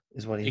Winks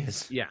is what he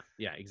is. Yeah,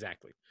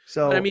 exactly.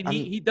 So but, I mean,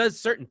 he does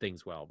certain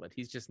things well, but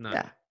he's just not.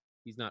 Yeah.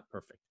 He's not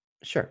perfect.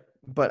 Sure,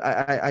 but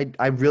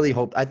I really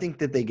hope. I think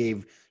that they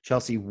gave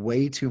Chelsea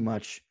way too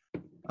much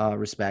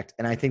respect,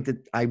 and I think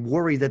that I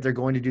worry that they're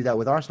going to do that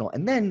with Arsenal.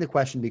 And then the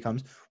question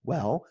becomes,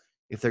 well,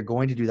 if they're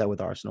going to do that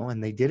with Arsenal,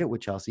 and they did it with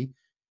Chelsea,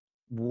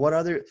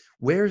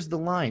 where's the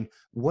line?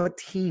 What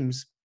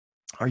teams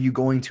are you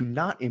going to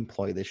not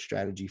employ this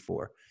strategy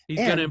for? He's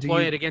going to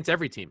employ it against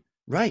every team.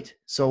 Right.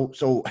 So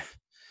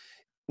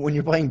when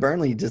you're playing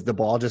Burnley, does the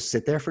ball just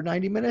sit there for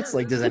 90 minutes?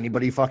 Like, does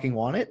anybody fucking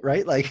want it?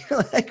 Right? Like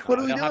what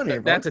are we doing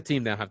here? That's a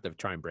team they'll have to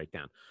try and break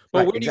down.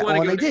 But where do you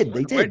want to go?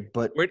 They did.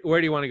 But where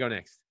do you want to go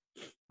next?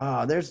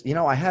 There's,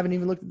 I haven't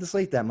even looked at the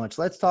slate that much.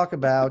 Let's talk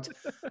about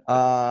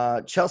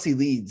Chelsea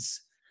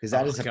Leeds, because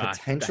that is a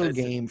potential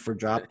game for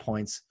drop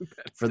points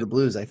for the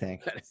Blues, I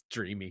think. That is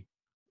dreamy.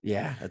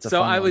 Yeah, that's a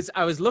so fun one.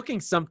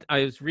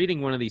 I was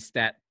reading one of these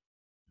stat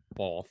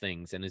ball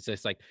things, and it's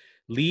just like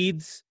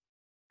Leeds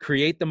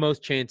create the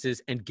most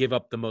chances and give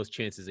up the most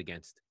chances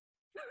against.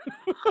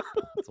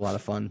 It's a lot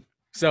of fun.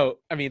 So,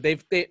 I mean,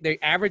 they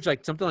average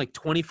like something like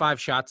 25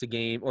 shots a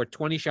game or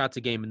 20 shots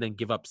a game and then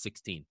give up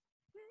 16.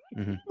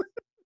 Mm-hmm.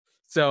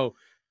 So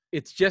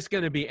it's just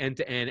going to be end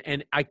to end.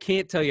 And I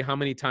can't tell you how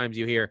many times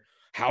you hear,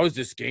 how is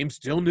this game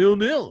still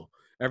 0-0?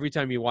 Every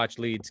time you watch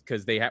Leeds,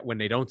 because when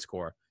they don't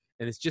score.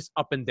 And it's just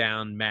up and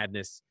down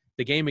madness.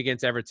 The game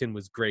against Everton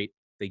was great.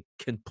 They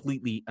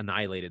completely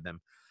annihilated them.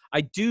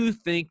 I do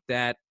think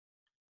that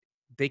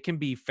they can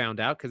be found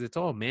out because it's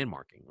all man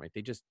marking, right?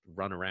 They just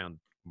run around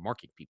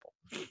marking people,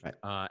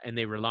 right. And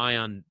they rely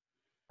on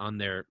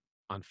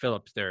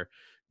Phillips, their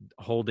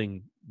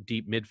holding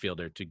deep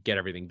midfielder, to get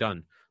everything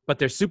done. But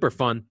they're super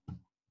fun,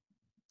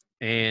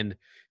 and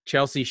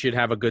Chelsea should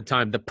have a good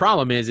time. The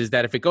problem is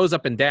that if it goes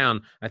up and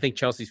down, I think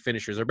Chelsea's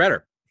finishers are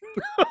better.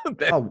 And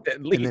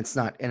it's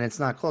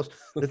not close.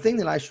 The thing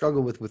that I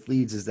struggle with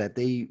Leeds is that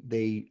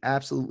they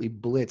absolutely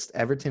blitzed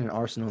Everton and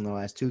Arsenal in the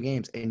last two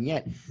games, and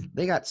yet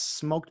they got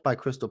smoked by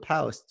Crystal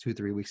Palace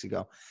 2-3 weeks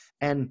ago.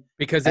 And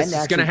because this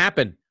is going to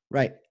happen.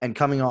 Right. And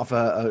coming off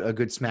a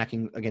good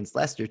smacking against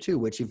Leicester too,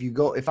 which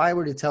if I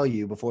were to tell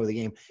you before the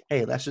game,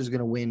 hey, Leicester's going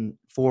to win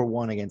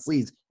 4-1 against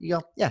Leeds, you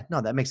go, yeah,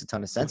 no, that makes a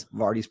ton of sense.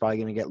 Vardy's probably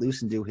going to get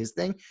loose and do his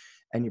thing,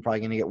 and you're probably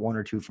going to get 1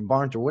 or 2 from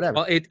Barnes or whatever.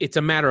 Well, it's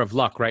a matter of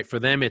luck, right? For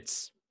them,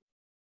 it's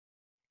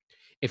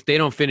if they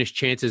don't finish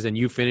chances and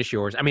you finish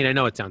yours. I mean, I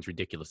know it sounds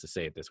ridiculous to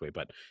say it this way,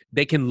 but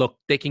they can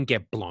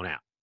get blown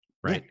out,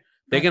 right? Yeah,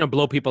 they're going to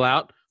blow people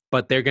out,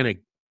 but they're going to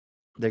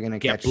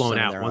get blown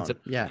out once.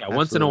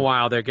 Once in a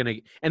while, they're going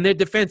to, and their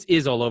defense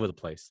is all over the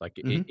place. Like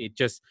it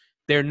just,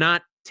 they're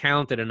not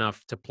talented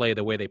enough to play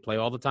the way they play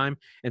all the time.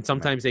 And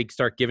sometimes they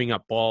start giving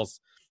up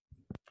balls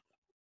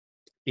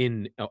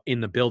in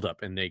the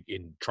buildup and they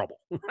in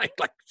trouble, right?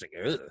 Like,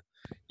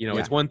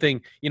 it's one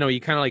thing, you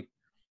kind of like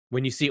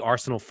when you see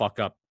Arsenal fuck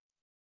up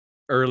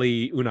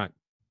early Unai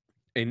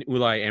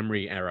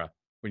Emery era,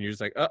 when you're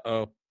just like,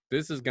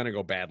 this is going to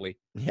go badly.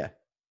 Yeah.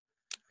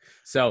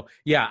 So,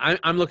 yeah,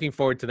 I'm looking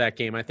forward to that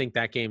game. I think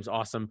that game's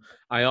awesome.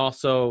 I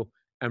also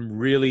am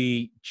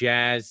really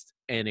jazzed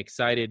and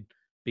excited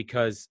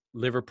because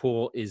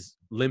Liverpool is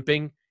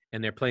limping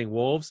and they're playing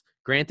Wolves.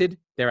 Granted,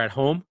 they're at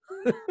home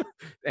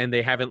and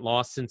they haven't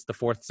lost since the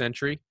 4th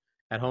century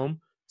at home.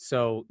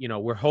 So,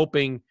 we're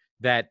hoping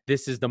that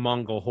this is the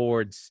Mongol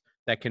hordes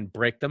that can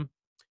break them.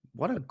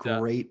 What a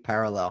great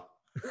parallel.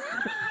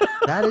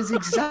 That is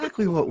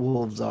exactly what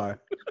Wolves are.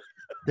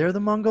 They're the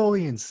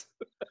Mongolians.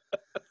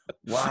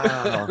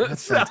 Wow,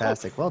 that's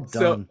fantastic. Well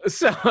done.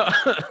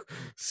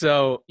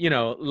 So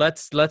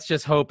let's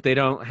just hope they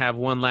don't have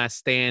one last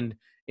stand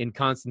in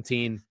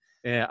Constantine,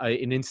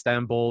 in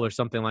Istanbul or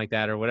something like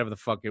that, or whatever the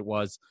fuck it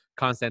was,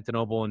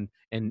 Constantinople,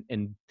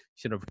 and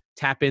sort of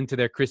tap into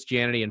their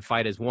Christianity and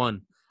fight as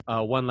one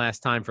last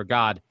time for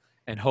God,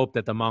 and hope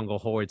that the Mongol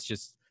hordes,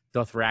 just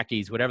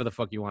Dothrakis, whatever the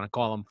fuck you want to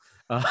call them,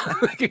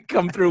 can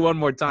come through one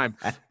more time.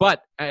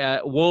 But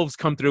Wolves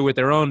come through with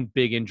their own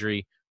big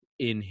injury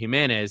in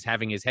Jimenez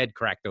having his head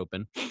cracked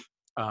open,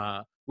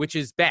 which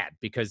is bad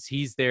because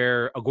he's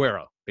their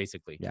Aguero,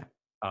 basically,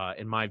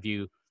 in my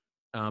view.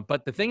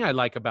 But the thing I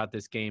like about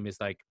this game is,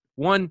 like,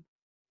 one,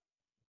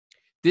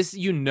 this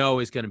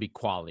is going to be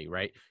quality,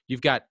 right? You've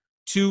got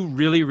 2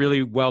 really,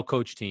 really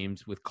well-coached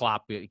teams with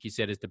Klopp, like you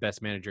said, is the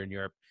best manager in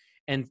Europe,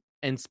 and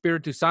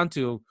Spiritu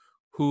Santo,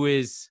 who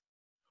is,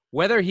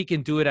 whether he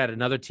can do it at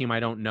another team, I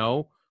don't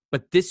know,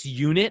 but this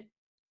unit,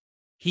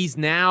 he's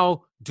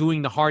now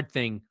doing the hard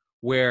thing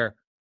where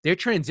they're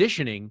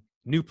transitioning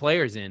new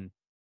players in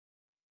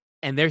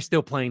and they're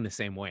still playing the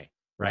same way,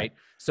 right?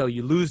 So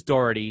you lose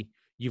Doherty,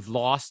 you've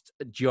lost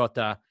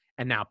Jota,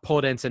 and now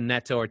Podence and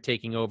Neto are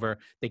taking over.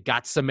 They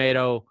got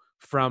Semedo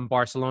from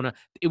Barcelona.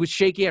 It was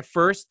shaky at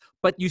first,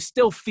 but you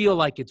still feel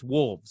like it's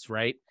Wolves,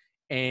 right?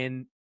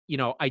 And,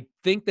 I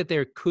think that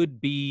there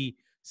could be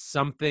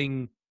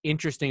something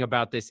interesting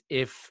about this.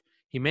 If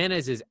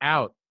Jimenez is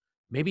out,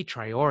 maybe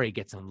Traore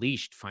gets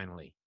unleashed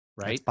finally,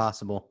 right? It's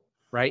possible.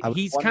 Right.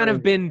 He's kind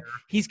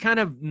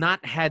of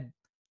not had,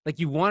 like,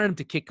 you wanted him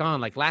to kick on.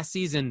 Like last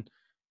season,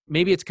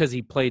 maybe it's because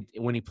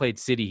when he played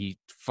City, he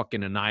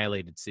fucking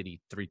annihilated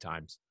City 3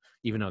 times,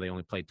 even though they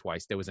only played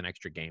twice. There was an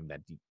extra game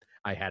that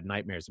I had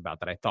nightmares about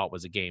that I thought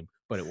was a game,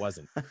 but it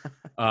wasn't.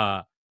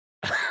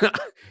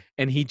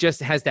 And he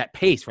just has that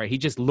pace, right? He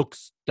just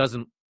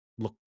doesn't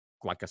look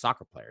like a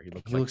soccer player. He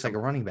looks like a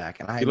running back.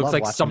 And he looks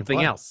like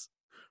something else,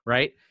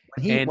 right?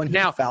 When he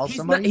fouls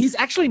somebody, he's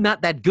actually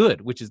not that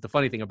good, which is the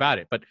funny thing about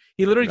it. But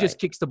he literally just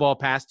kicks the ball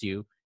past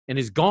you and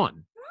is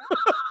gone.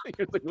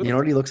 Like, you know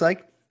what he looks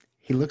like?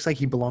 He looks like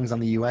he belongs on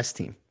the U.S.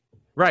 team.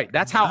 Right.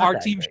 That's how our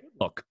team should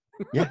look.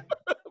 Yeah.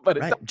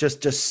 But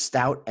just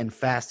stout and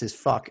fast as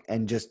fuck,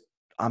 and just,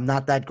 I'm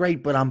not that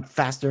great, but I'm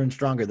faster and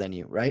stronger than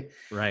you, right?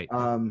 Right.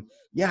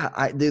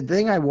 The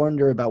thing I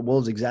wonder about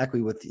Wolves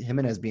exactly with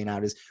Jimenez being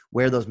out is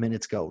where those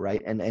minutes go,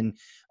 right? And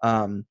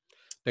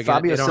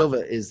Fabio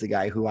Silva is the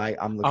guy who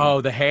I'm looking.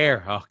 Oh, the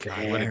hair. Oh, God.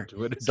 Hair.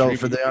 So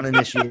for the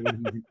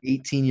uninitiated,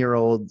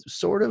 18-year-old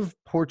sort of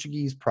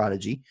Portuguese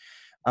prodigy.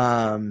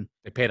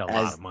 They paid a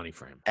lot of money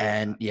for him.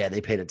 And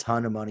they paid a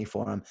ton of money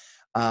for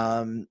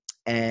him.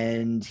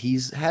 And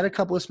he's had a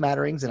couple of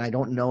smatterings, and I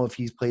don't know if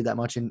he's played that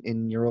much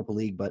in Europa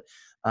League, but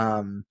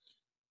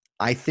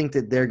I think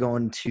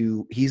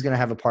that he's going to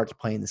have a part to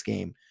play in this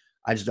game.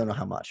 I just don't know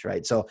how much,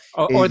 right? So,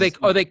 or they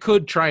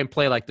could try and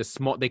play like the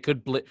small. They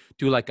could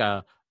do like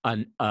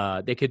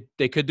they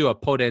could do a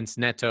Podence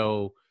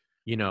Neto,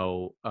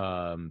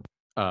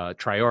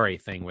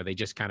 Traore thing where they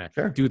just kind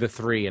of do the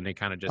 3 and they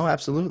kind of just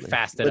absolutely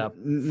fast it up.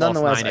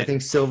 Nonetheless, I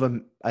think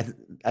Silva,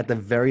 at the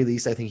very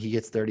least, I think he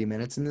gets 30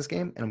 minutes in this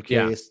game, and I'm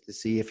curious to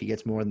see if he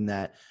gets more than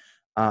that.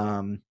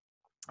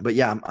 But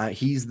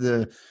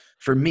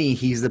for me,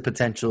 he's the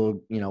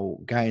potential,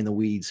 guy in the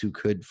weeds who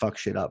could fuck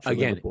shit up for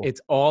Liverpool. It's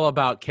all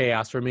about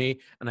chaos for me,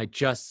 and I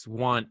just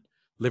want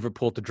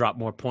Liverpool to drop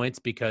more points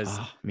because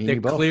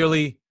they're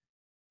clearly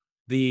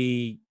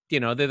they're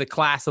the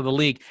class of the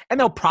league, and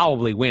they'll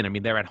probably win. I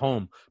mean, they're at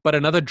home, but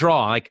another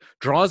draw, like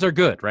draws are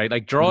good, right?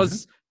 Like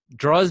draws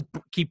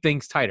keep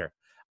things tighter.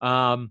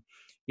 So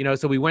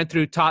we went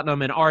through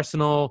Tottenham and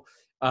Arsenal.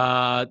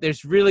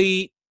 There's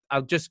really,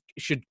 I'll just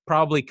should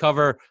probably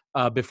cover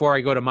before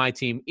I go to my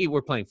team.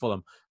 We're playing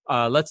Fulham.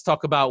 Let's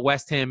talk about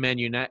West Ham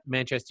and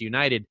Manchester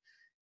United.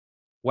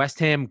 West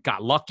Ham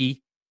got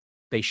lucky.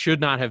 They should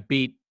not have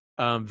beat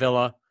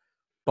Villa,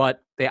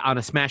 but they on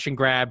a smash and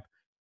grab,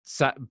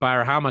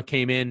 Bayerhama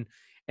came in,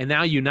 and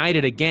now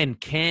United again.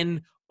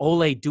 Can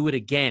Ole do it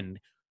again?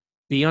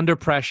 Be under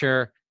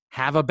pressure,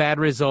 have a bad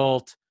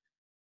result,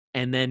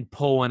 and then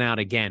pull one out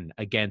again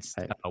against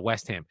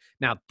West Ham.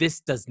 Now, this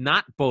does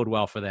not bode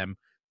well for them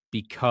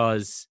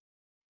because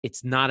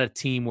it's not a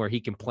team where he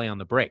can play on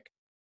the break.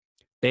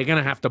 They're going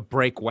to have to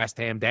break West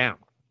Ham down.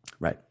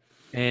 Right.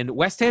 And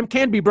West Ham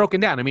can be broken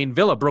down. I mean,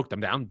 Villa broke them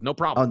down. No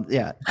problem.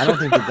 Yeah. I don't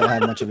think that they'll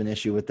have much of an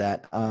issue with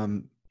that.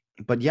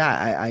 But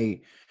yeah,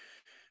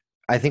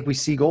 I think we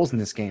see goals in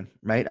this game,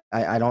 right?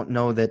 I don't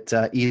know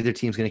that either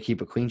team's going to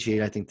keep a clean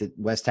sheet. I think that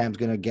West Ham's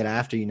going to get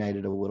after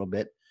United a little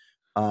bit.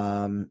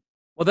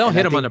 Well, they'll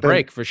hit him on the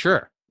break for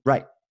sure.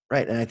 Right.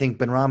 And I think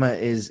Benrahma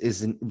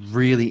is a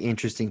really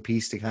interesting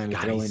piece to kind of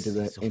throw into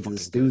the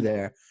stew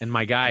there. And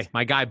my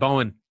guy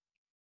Bowen.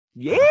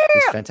 Yeah.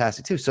 He's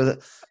fantastic too. So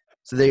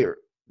they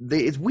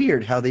it's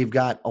weird how they've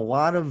got a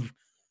lot of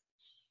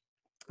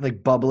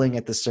like bubbling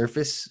at the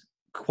surface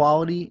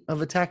quality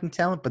of attacking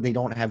talent, but they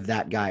don't have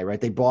that guy, right?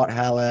 They bought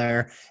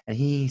Haller, and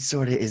he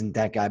sort of isn't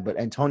that guy. But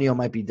Antonio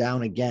might be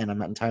down again. I'm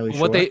not entirely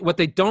sure. What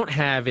they don't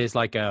have is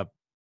like a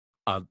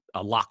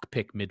lock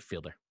pick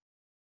midfielder,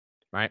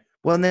 right?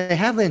 Well, and they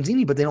have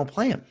Lanzini, but they don't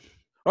play him.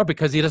 Or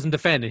because he doesn't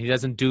defend and he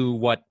doesn't do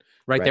what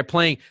right. They're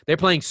playing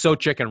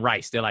Socek and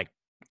Rice. They're like,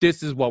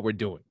 this is what we're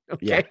doing.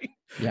 Okay.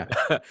 Yeah.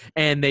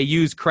 And they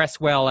use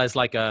Cresswell as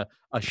like a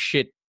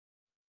shit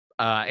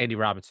Andy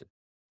Robinson.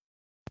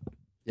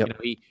 Yep. You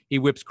know, he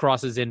whips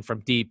crosses in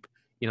from deep.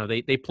 You know,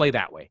 they play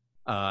that way.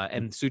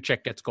 And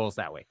Souček gets goals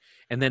that way.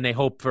 And then they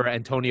hope for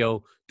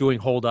Antonio doing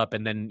hold up,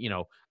 and then, you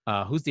know,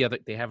 who's the other?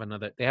 They have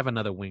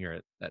another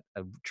winger, that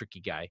a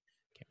tricky guy.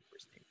 Can't remember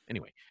his name.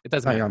 Anyway, it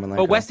doesn't matter.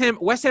 But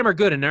West Ham are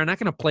good, and they're not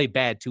going to play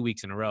bad 2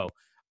 weeks in a row.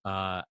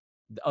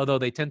 Although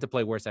they tend to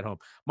play worse at home.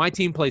 My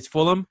team plays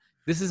Fulham.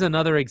 This is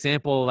another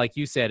example, like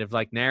you said, of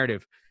like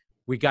narrative.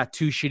 We got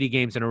 2 shitty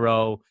games in a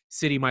row.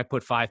 City might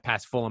put 5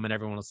 past Fulham, and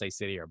everyone will say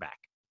City are back.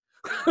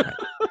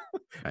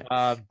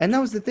 Right. And that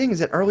was the thing, is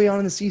that early on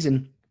in the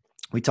season,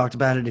 we talked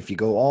about it. If you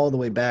go all the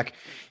way back,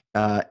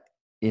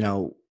 you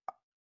know,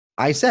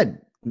 I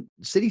said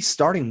City's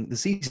starting the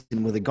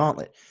season with a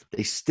gauntlet.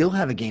 They still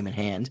have a game in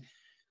hand.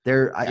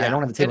 I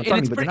don't have the table in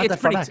front of me, but they're not that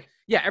far back.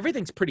 Yeah,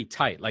 everything's pretty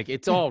tight. Like,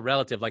 it's all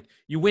relative. Like,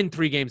 you win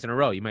 3 games in a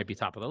row, you might be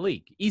top of the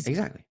league. Easy.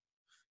 Exactly.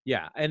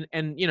 Yeah,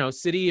 and you know,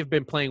 City have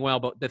been playing well,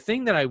 but the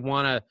thing that I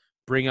want to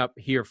bring up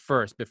here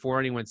first, before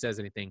anyone says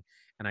anything,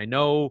 and I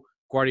know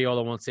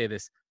Guardiola won't say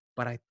this,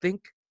 but I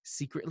think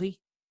secretly,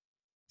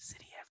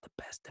 City have the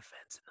best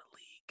defense in the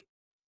league.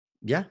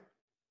 Yeah.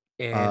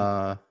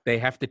 And they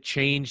have to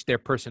change their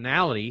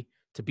personality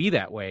to be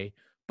that way.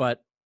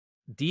 But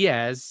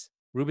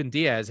Ruben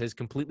Diaz has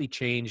completely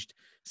changed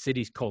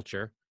City's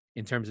culture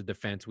in terms of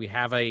defense. We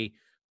have a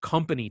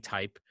company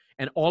type,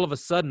 and all of a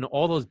sudden,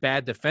 all those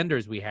bad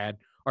defenders we had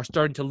are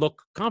starting to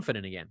look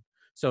confident again.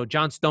 So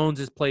John Stones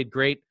has played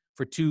great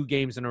for 2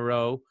 games in a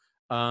row.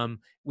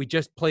 We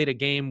just played a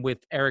game with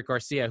Eric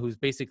Garcia, who's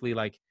basically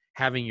like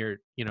having your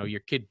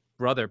kid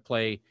brother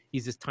play.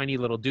 He's this tiny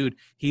little dude.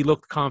 He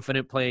looked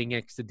confident playing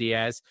next to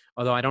Diaz,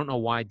 although I don't know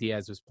why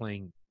Diaz was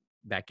playing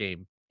that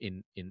game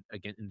in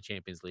the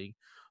Champions League.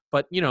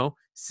 But, you know,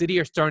 City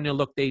are starting to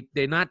look,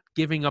 they're not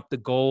giving up the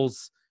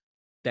goals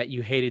that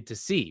you hated to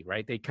see,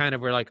 right? They kind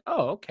of were like,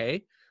 oh,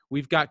 okay,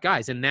 we've got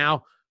guys. And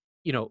now,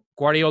 you know,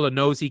 Guardiola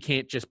knows he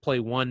can't just play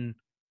one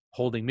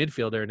holding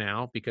midfielder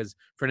now because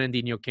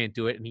Fernandinho can't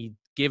do it, and he's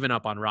given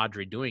up on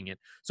Rodri doing it.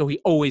 So he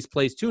always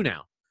plays 2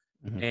 now.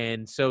 Mm-hmm.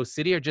 And so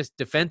City are just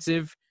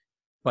defensive,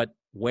 but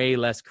way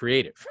less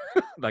creative.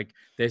 Like,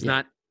 there's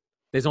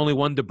only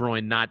one De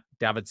Bruyne, not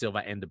David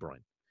Silva and De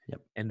Bruyne.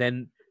 Yep. And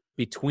then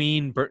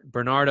between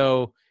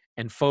Bernardo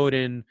and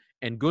Foden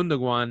and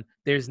Gundogan,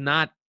 there's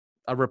not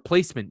a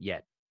replacement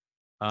yet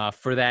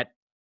for that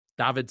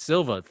David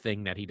Silva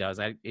thing that he does.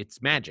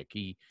 It's magic.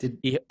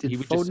 Did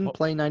Foden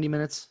play 90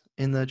 minutes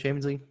in the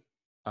Champions League?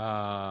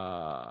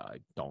 I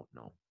don't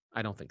know.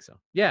 I don't think so.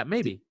 Yeah,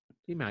 maybe.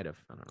 He might have.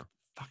 I don't know.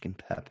 Fucking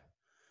Pep.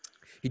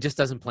 He just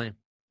doesn't play him.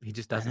 He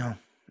just doesn't.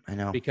 I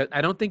know. Because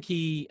I think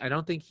he, I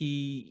think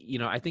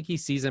he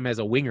sees him as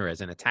a winger,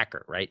 as an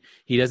attacker, right?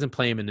 He doesn't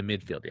play him in the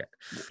midfield yet.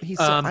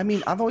 I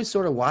mean, I've always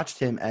sort of watched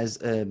him as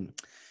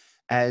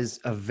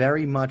a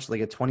very much like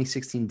a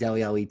 2016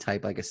 Dele Alli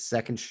type, like a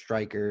second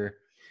striker.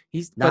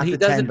 He's not the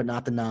 10, but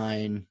not the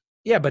 9.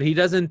 Yeah, but he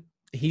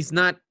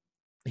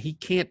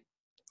can't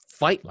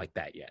fight like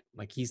that yet.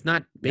 Like, he's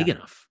not big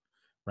enough,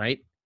 right?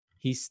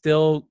 He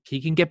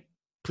can get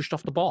pushed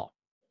off the ball.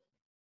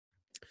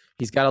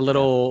 He's got a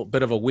little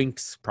bit of a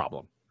Winks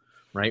problem,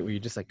 right? Where you're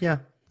just like, yeah,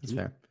 that's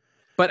fair.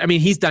 But I mean,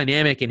 he's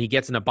dynamic and he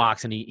gets in a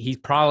box, and he's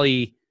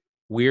probably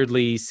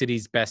weirdly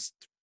City's best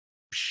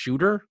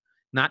shooter,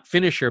 not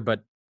finisher,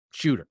 but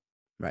shooter.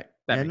 Right.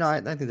 I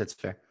think that's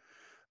fair.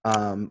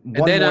 One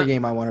more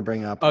game I want to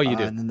bring up. Oh, you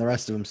do. And then the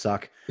rest of them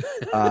suck.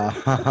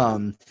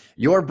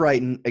 Your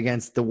Brighton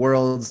against the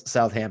world's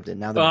Southampton.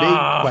 Now,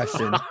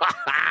 the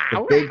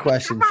big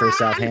question for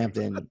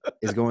Southampton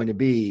is going to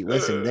be,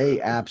 listen,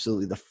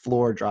 the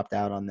floor dropped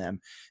out on them.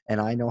 And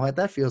I know what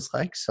that feels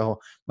like. So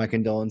my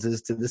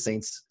condolences to the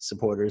Saints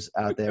supporters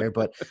out there.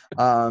 But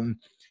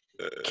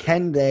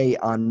can they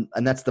and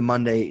that's the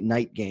Monday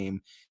night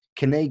game,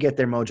 can they get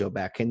their mojo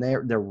back?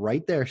 They're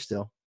right there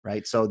still.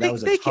 Right, so that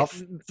was a tough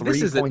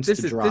 3 points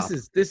to drop.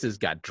 This has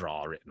got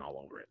draw written all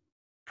over it.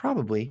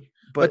 Probably,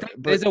 but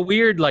there's a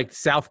weird like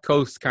South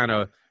Coast kind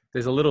of.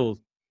 There's a little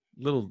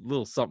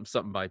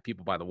something by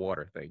people by the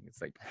water thing. It's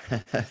like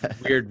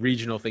weird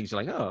regional things.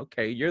 You're like, oh,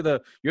 okay, you're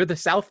the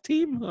South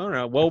team. I don't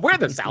know. Well, we're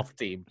the South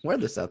team. We're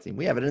the South team.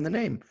 We have it in the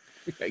name.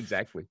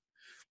 Exactly.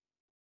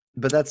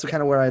 But that's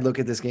kind of where I look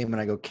at this game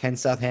and I go, can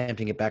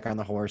Southampton get back on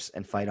the horse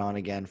and fight on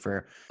again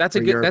for that's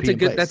a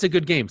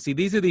good game. See,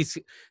 this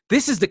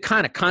is the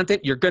kind of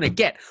content you're going to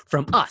get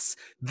from us.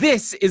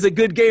 This is a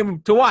good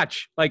game to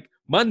watch. Like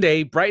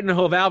Monday, Brighton and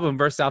Hove Albion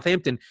versus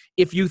Southampton.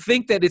 If you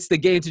think that it's the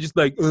game to just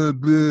like,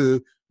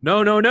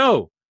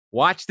 no.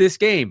 Watch this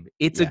game.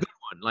 It's a good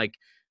one. Like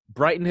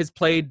Brighton has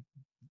played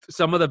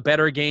some of the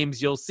better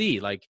games you'll see.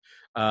 Like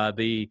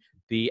the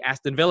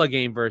Aston Villa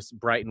game versus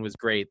Brighton was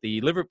great.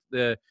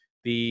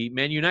 The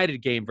Man United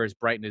game versus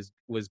Brighton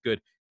was good.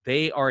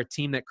 They are a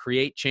team that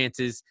create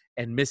chances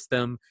and miss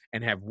them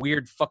and have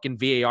weird fucking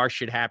VAR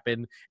shit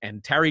happen.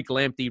 And Tariq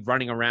Lamptey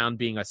running around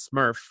being a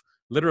Smurf.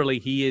 Literally,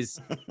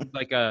 he's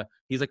like a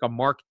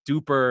Mark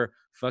Duper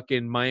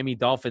fucking Miami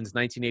Dolphins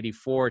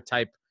 1984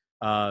 type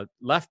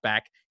left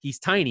back. He's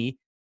tiny.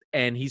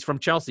 And he's from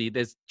Chelsea.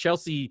 There's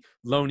Chelsea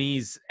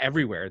loanees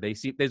everywhere.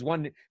 There's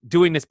one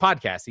doing this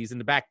podcast. He's in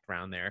the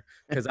background there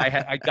because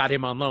I got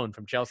him on loan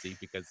from Chelsea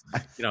because,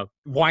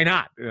 why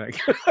not?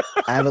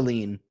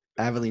 Aveline,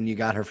 you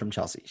got her from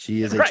Chelsea.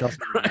 She is a Chelsea.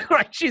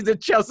 Right. She's a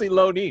Chelsea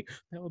loanee.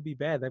 That would be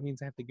bad. That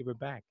means I have to give her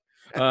back.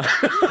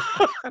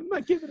 I'm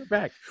not giving her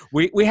back.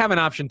 We have an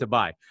option to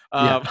buy.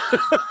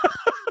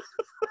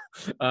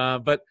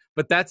 But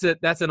that's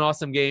an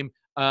awesome game.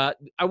 I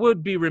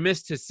would be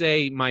remiss to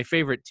say my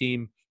favorite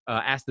team,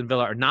 Aston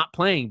Villa, are not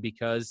playing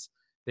because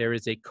there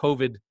is a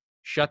COVID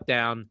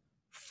shutdown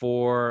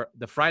for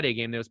the Friday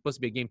game. There was supposed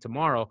to be a game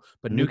tomorrow,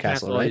 but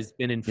Newcastle right? has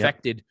been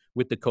infected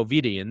with the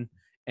COVIDian.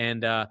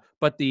 And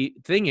but the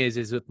thing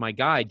is with my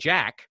guy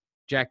Jack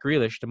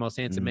Grealish, the most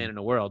handsome man in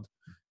the world,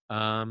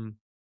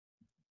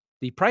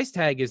 the price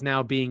tag is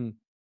now being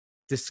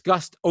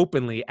discussed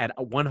openly at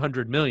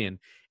 100 million.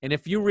 And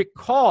if you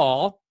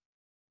recall,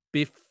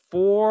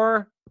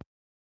 before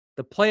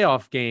the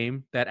playoff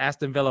game that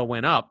Aston Villa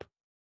went up,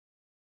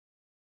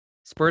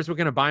 Spurs were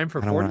going to buy him for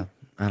 40.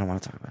 I don't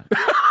want to talk about it.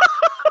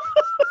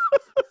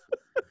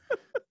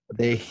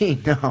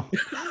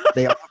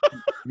 They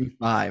offered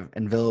 35,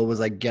 and Villa was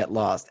like, get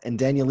lost. And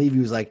Daniel Levy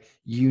was like,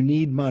 you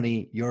need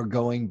money. You're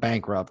going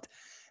bankrupt.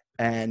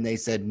 And they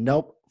said,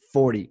 nope,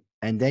 40.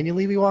 And Daniel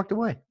Levy walked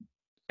away.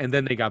 And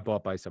then they got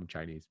bought by some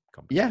Chinese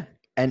company. Yeah.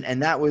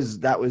 And that was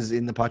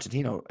in the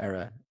Pochettino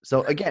era.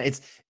 So again,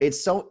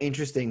 it's so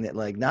interesting that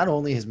like not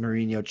only has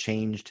Mourinho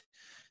changed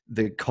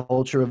the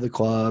culture of the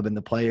club and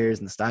the players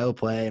and the style of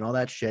play and all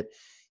that shit,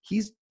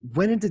 he's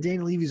went into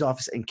Daniel Levy's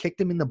office and kicked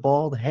him in the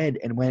bald head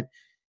and went,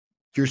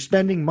 "You're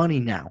spending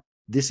money now.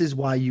 This is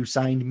why you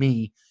signed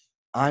me.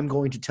 I'm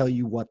going to tell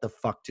you what the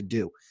fuck to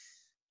do."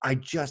 I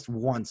just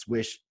once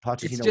wish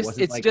Pochettino wasn't like this.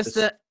 It's just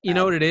that, you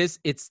know what it is?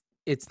 It's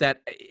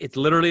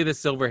literally the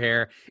silver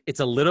hair.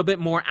 It's a little bit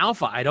more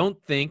alpha. I don't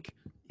think.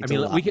 Let's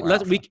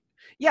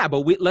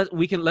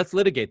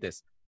litigate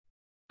this.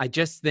 I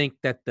just think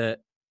that the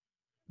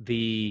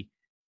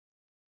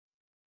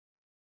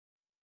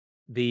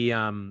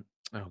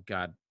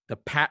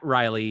Pat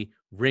Riley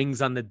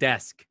rings on the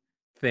desk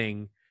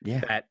thing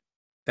that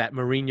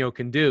Mourinho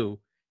can do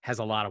has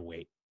a lot of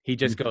weight. He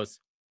just goes,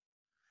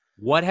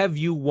 "What have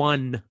you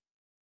won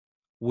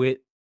with?"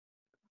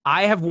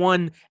 I have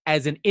won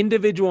as an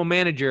individual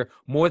manager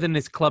more than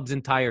this club's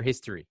entire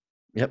history.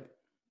 Yep.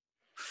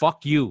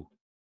 Fuck you.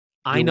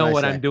 I know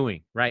what I'm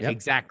doing. Right. Yep.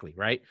 Exactly.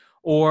 Right.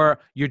 Or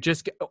you're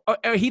just,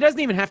 he doesn't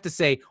even have to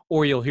say,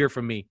 or you'll hear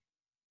from me.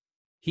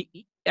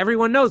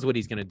 Everyone knows what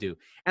he's going to do.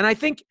 And I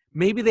think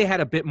maybe they had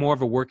a bit more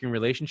of a working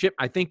relationship.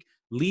 I think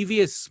Levy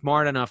is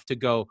smart enough to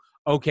go,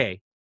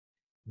 okay,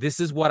 this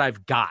is what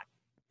I've got.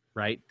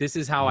 Right. This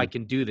is how I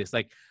can do this.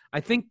 Like,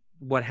 I think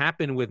what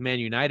happened with Man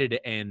United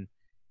and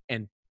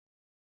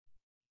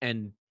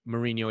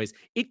Mourinho is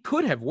it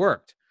could have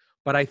worked,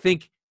 but I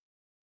think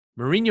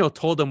Mourinho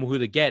told them who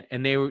to get,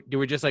 and they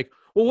were just like,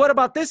 well, what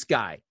about this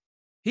guy?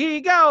 Here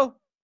you go.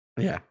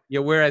 Yeah.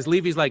 Whereas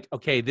Levy's like,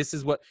 okay, this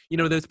is what,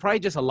 there's probably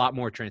just a lot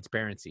more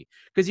transparency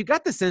because you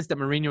got the sense that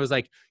Mourinho was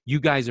like, you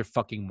guys are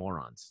fucking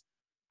morons.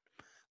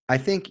 I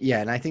think,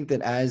 and I think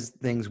that as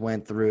things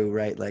went through,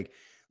 right, like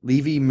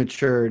Levy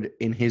matured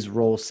in his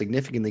role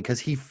significantly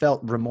because he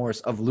felt remorse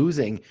of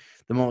losing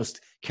the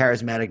most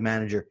charismatic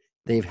manager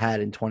they've had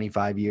in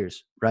 25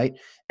 years, right?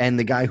 And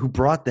the guy who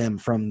brought them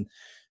from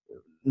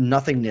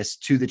nothingness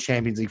to the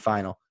Champions League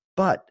final.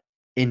 But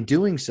in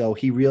doing so,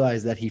 he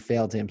realized that he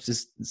failed him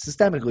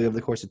systemically over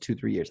the course of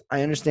 2-3 years.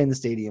 I understand the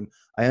stadium.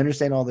 I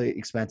understand all the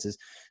expenses.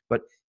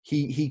 But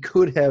he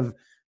could have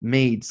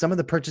made some of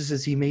the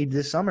purchases he made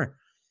this summer.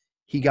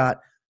 He got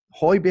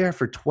Højbjerg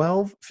for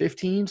 12,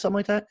 15, something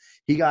like that.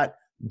 He got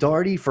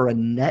Doherty for a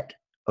net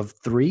of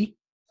 3.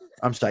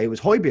 I'm sorry, it was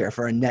Højbjerg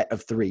for a net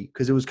of 3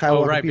 because it was Kyle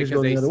Walker-Peters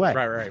going the other way.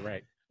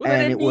 Right. Well,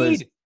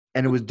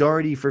 and it was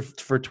Doherty for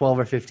 12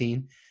 or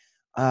 15.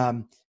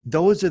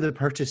 Those are the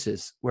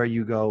purchases where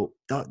you go,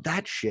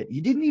 that shit.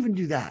 You didn't even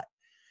do that.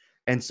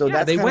 And so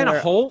they went a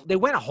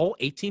whole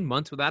 18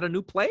 months without a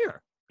new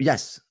player.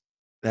 Yes.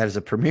 That is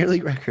a Premier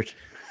League record.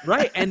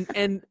 Right. And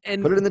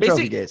put it in the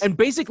trophy case. And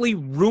basically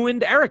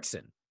ruined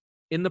Eriksen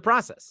in the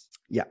process.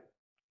 Yeah.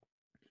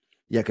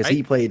 Yeah, because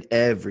he played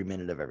every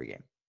minute of every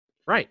game.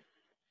 Right.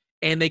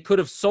 And they could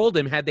have sold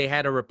him had they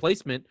had a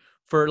replacement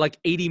for like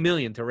 80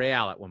 million to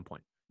Real at one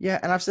point. Yeah,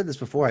 and I've said this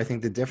before. I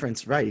think the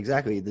difference, right,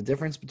 exactly. The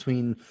difference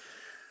between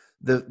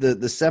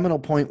the seminal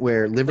point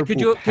where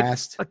Liverpool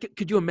passed.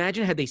 Could you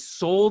imagine had they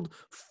sold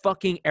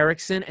fucking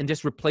Eriksen and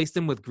just replaced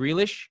him with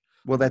Grealish?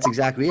 Well, that's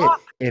exactly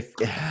it.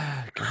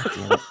 God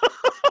damn it.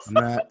 I'm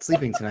not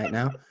sleeping tonight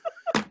now.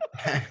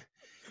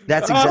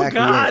 That's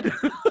exactly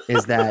it.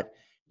 Is that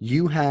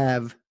you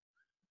have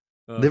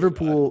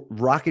Liverpool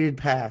rocketed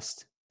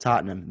past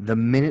Tottenham the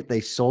minute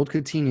they sold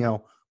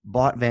Coutinho,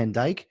 bought Van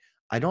Dijk.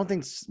 I don't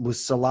think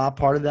was Salah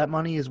part of that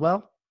money as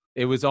well.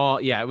 It was all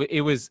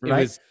It was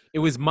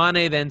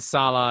Mane, then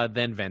Salah,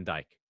 then Van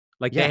Dijk.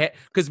 Like they had,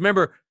 because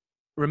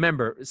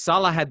remember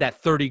Salah had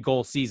that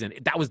 30-goal season.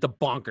 That was the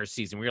bonkers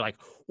season. We were like,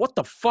 what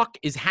the fuck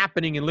is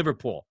happening in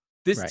Liverpool?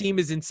 This team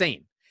is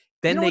insane.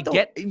 Then they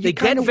get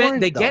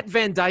Van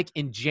Dijk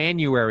in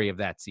January of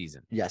that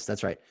season. Yes,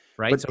 that's right.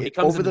 Right, but so he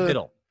comes in the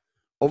middle.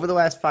 Over the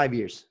last 5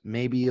 years,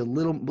 maybe a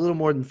little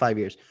more than 5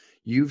 years,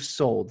 you've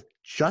sold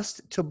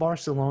just to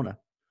Barcelona,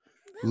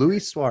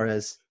 Luis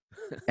Suarez,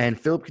 and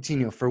Philippe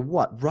Coutinho for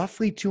what?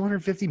 Roughly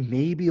 250,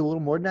 maybe a little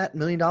more than that, $1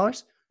 million?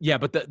 Yeah,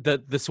 but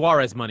the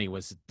Suarez money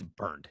was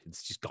burned.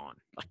 It's just gone.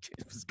 Like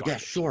it was gone. Yeah,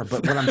 sure.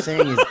 But what I'm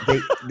saying is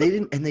they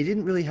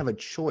didn't really have a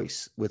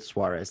choice with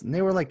Suarez. And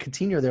they were like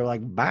Coutinho, they were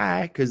like,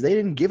 bye, because they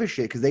didn't give a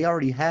shit because they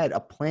already had a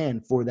plan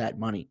for that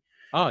money.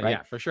 Oh, right?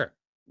 Yeah, for sure.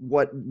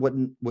 What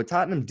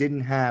Tottenham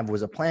didn't have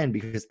was a plan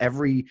because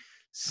every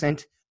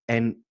cent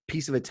and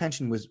piece of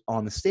attention was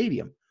on the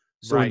stadium.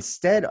 So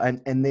instead,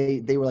 and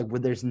they were like,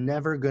 well, there's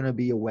never going to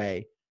be a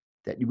way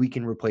that we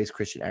can replace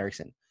Christian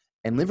Eriksen.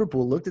 And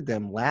Liverpool looked at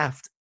them,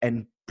 laughed,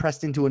 and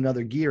pressed into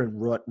another gear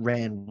and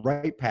ran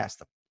right past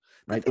them.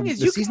 Right, the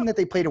season that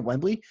they played at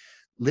Wembley,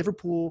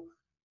 Liverpool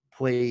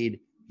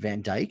played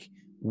Van Dijk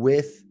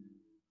with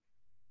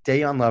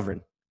Dejan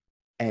Lovren,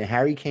 and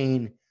Harry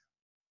Kane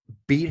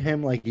beat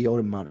him like he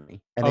owed him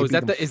money. And is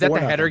that the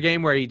header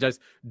game where he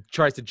just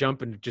tries to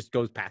jump and just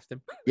goes past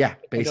him? Yeah,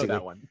 basically. I know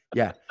that one.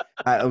 Yeah,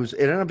 it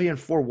ended up being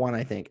 4-1,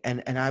 I think,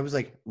 and I was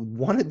like,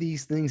 one of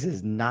these things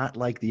is not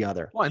like the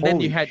other. Well, and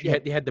then you had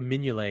the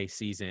Mignolet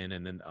season,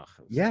 and then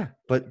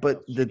but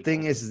the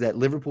thing is that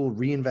Liverpool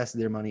reinvested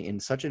their money in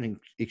such an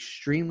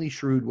extremely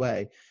shrewd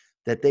way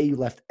that they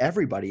left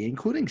everybody,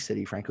 including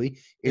City, frankly,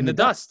 in the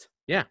dust.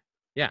 Yeah.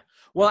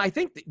 Well, I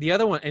think the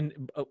other one,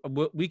 and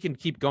we can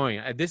keep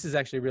going. This is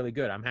actually really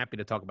good. I'm happy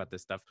to talk about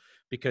this stuff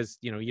because,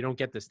 you don't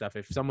get this stuff.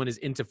 If someone is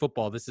into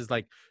football, this is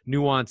like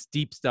nuanced,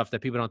 deep stuff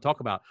that people don't talk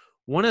about.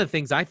 One of the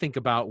things I think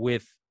about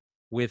with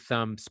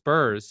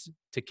Spurs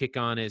to kick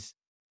on is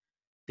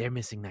they're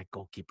missing that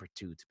goalkeeper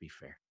too, to be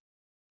fair.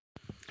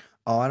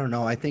 Oh, I don't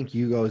know. I think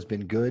Hugo has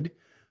been good.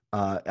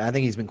 I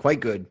think he's been quite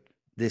good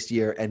this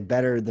year and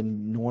better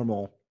than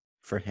normal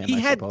for him. He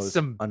had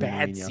some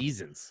bad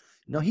seasons.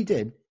 No, he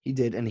did.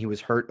 And he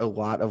was hurt a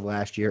lot of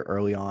last year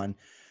early on.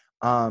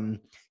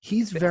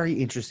 He's very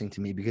interesting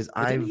to me because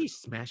didn't he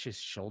smash his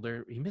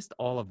shoulder? He missed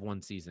all of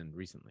one season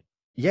recently.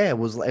 Yeah, it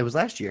was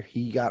last year.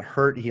 He got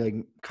hurt. He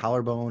like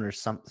collarbone or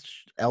some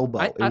elbow.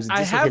 It was a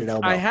dislocated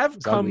elbow. I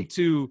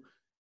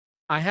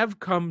have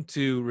come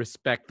to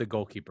respect the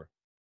goalkeeper.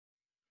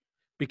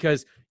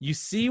 Because you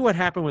see what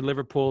happened with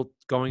Liverpool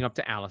going up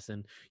to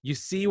Alisson. You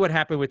see what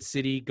happened with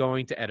City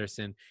going to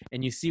Ederson.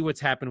 And you see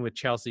what's happened with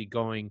Chelsea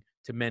going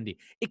to Mendy.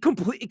 It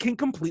can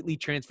completely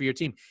transfer your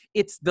team.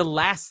 It's the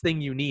last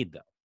thing you need,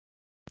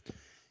 though.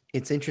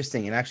 It's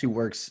interesting. It actually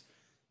works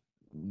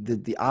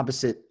the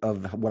opposite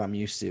of what I'm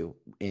used to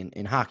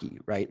in hockey,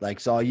 right?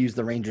 Like, so I'll use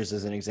the Rangers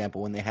as an example.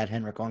 When they had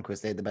Henrik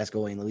Lundqvist, they had the best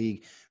goalie in the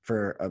league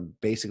for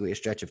basically a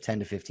stretch of 10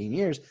 to 15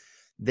 years.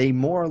 They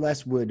more or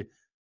less would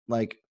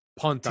like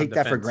take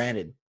that for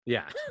granted.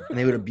 Yeah. And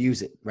they would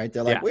abuse it, right?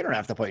 They're like, we don't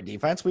have to play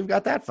defense. We've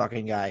got that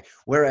fucking guy.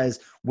 Whereas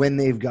when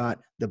they've got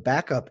the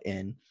backup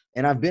in,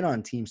 and I've been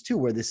on teams too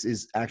where this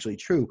is actually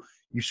true,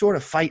 you sort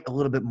of fight a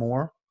little bit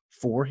more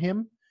for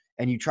him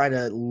and you try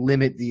to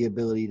limit the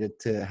ability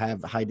to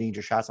have high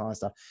danger shots and all that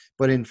stuff.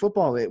 But in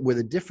football, where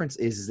the difference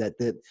is that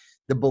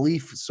the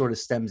belief sort of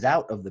stems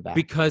out of the back.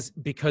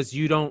 Because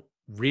you don't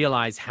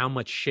realize how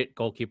much shit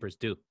goalkeepers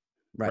do.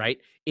 Right?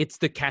 It's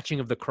the catching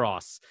of the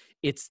cross.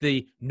 It's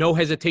the no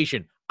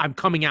hesitation. I'm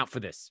coming out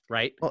for this,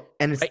 right? Well,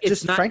 and it's right?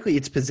 just frankly,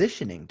 it's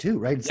positioning too,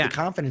 right? It's Yeah. the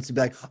confidence to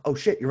be like, oh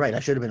shit, you're right. I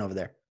should have been over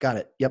there. Got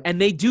it. Yep.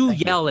 And they do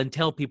yell and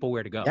tell people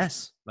where to go.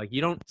 Yes. Like you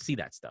don't see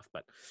that stuff.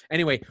 But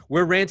anyway,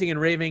 we're ranting and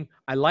raving.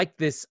 I like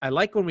this. I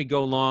like when we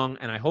go long,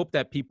 and I hope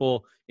that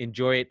people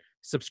enjoy it.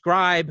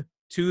 Subscribe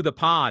to the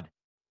pod.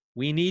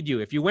 We need you.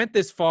 If you went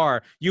this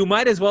far, you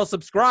might as well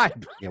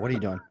subscribe. Yeah, what are you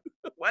doing?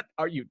 What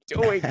are you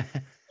doing?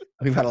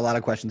 We've had a lot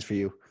of questions for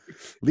you.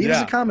 Leave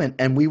us a comment,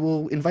 and we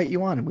will invite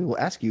you on, and we will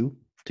ask you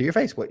to your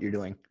face what you're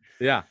doing.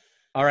 Yeah.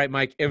 All right,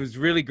 Mike. It was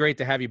really great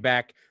to have you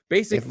back.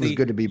 Basically, it was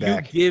good to be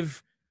back. You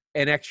give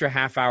an extra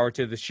half hour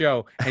to the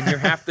show, and you're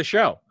half the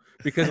show.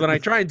 Because when I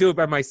try and do it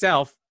by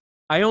myself,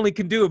 I only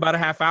can do about a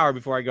half hour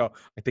before I go,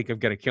 I think I'm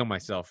going to kill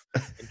myself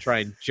and try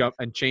and jump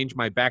and change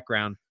my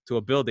background to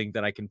a building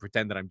that I can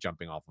pretend that I'm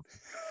jumping off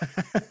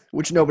of.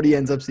 Which nobody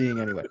ends up seeing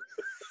anyway.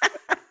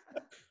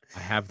 I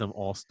have them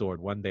all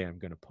stored. One day I'm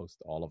going to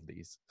post all of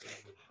these.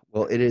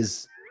 Well, it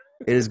is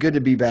good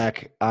to be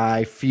back.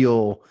 I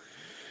feel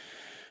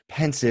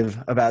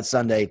pensive about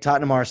Sunday.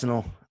 Tottenham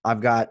Arsenal.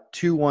 I've got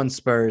 2-1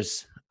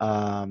 Spurs,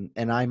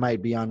 and I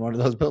might be on one of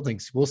those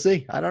buildings. We'll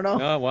see. I don't know.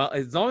 No, well,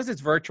 as long as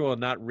it's virtual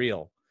and not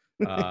real,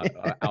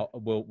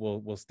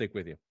 we'll stick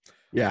with you.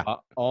 Yeah.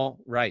 All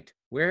right.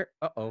 Where?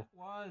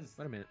 Was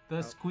wait a minute.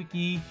 The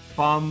Squeaky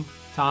Bum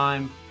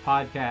Time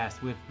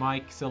podcast with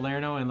Mike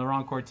Salerno and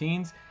Laurent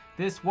Cortines.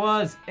 This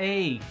was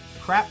a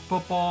Crap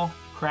Football,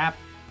 Crap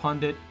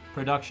Pundit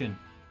production.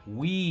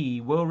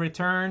 We will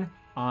return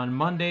on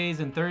Mondays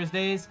and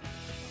Thursdays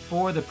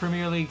for the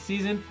Premier League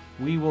season.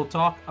 We will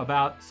talk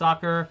about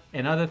soccer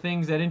and other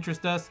things that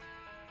interest us.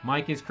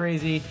 Mike is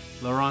crazy.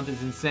 Laurent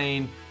is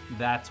insane.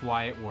 That's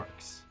why it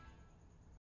works.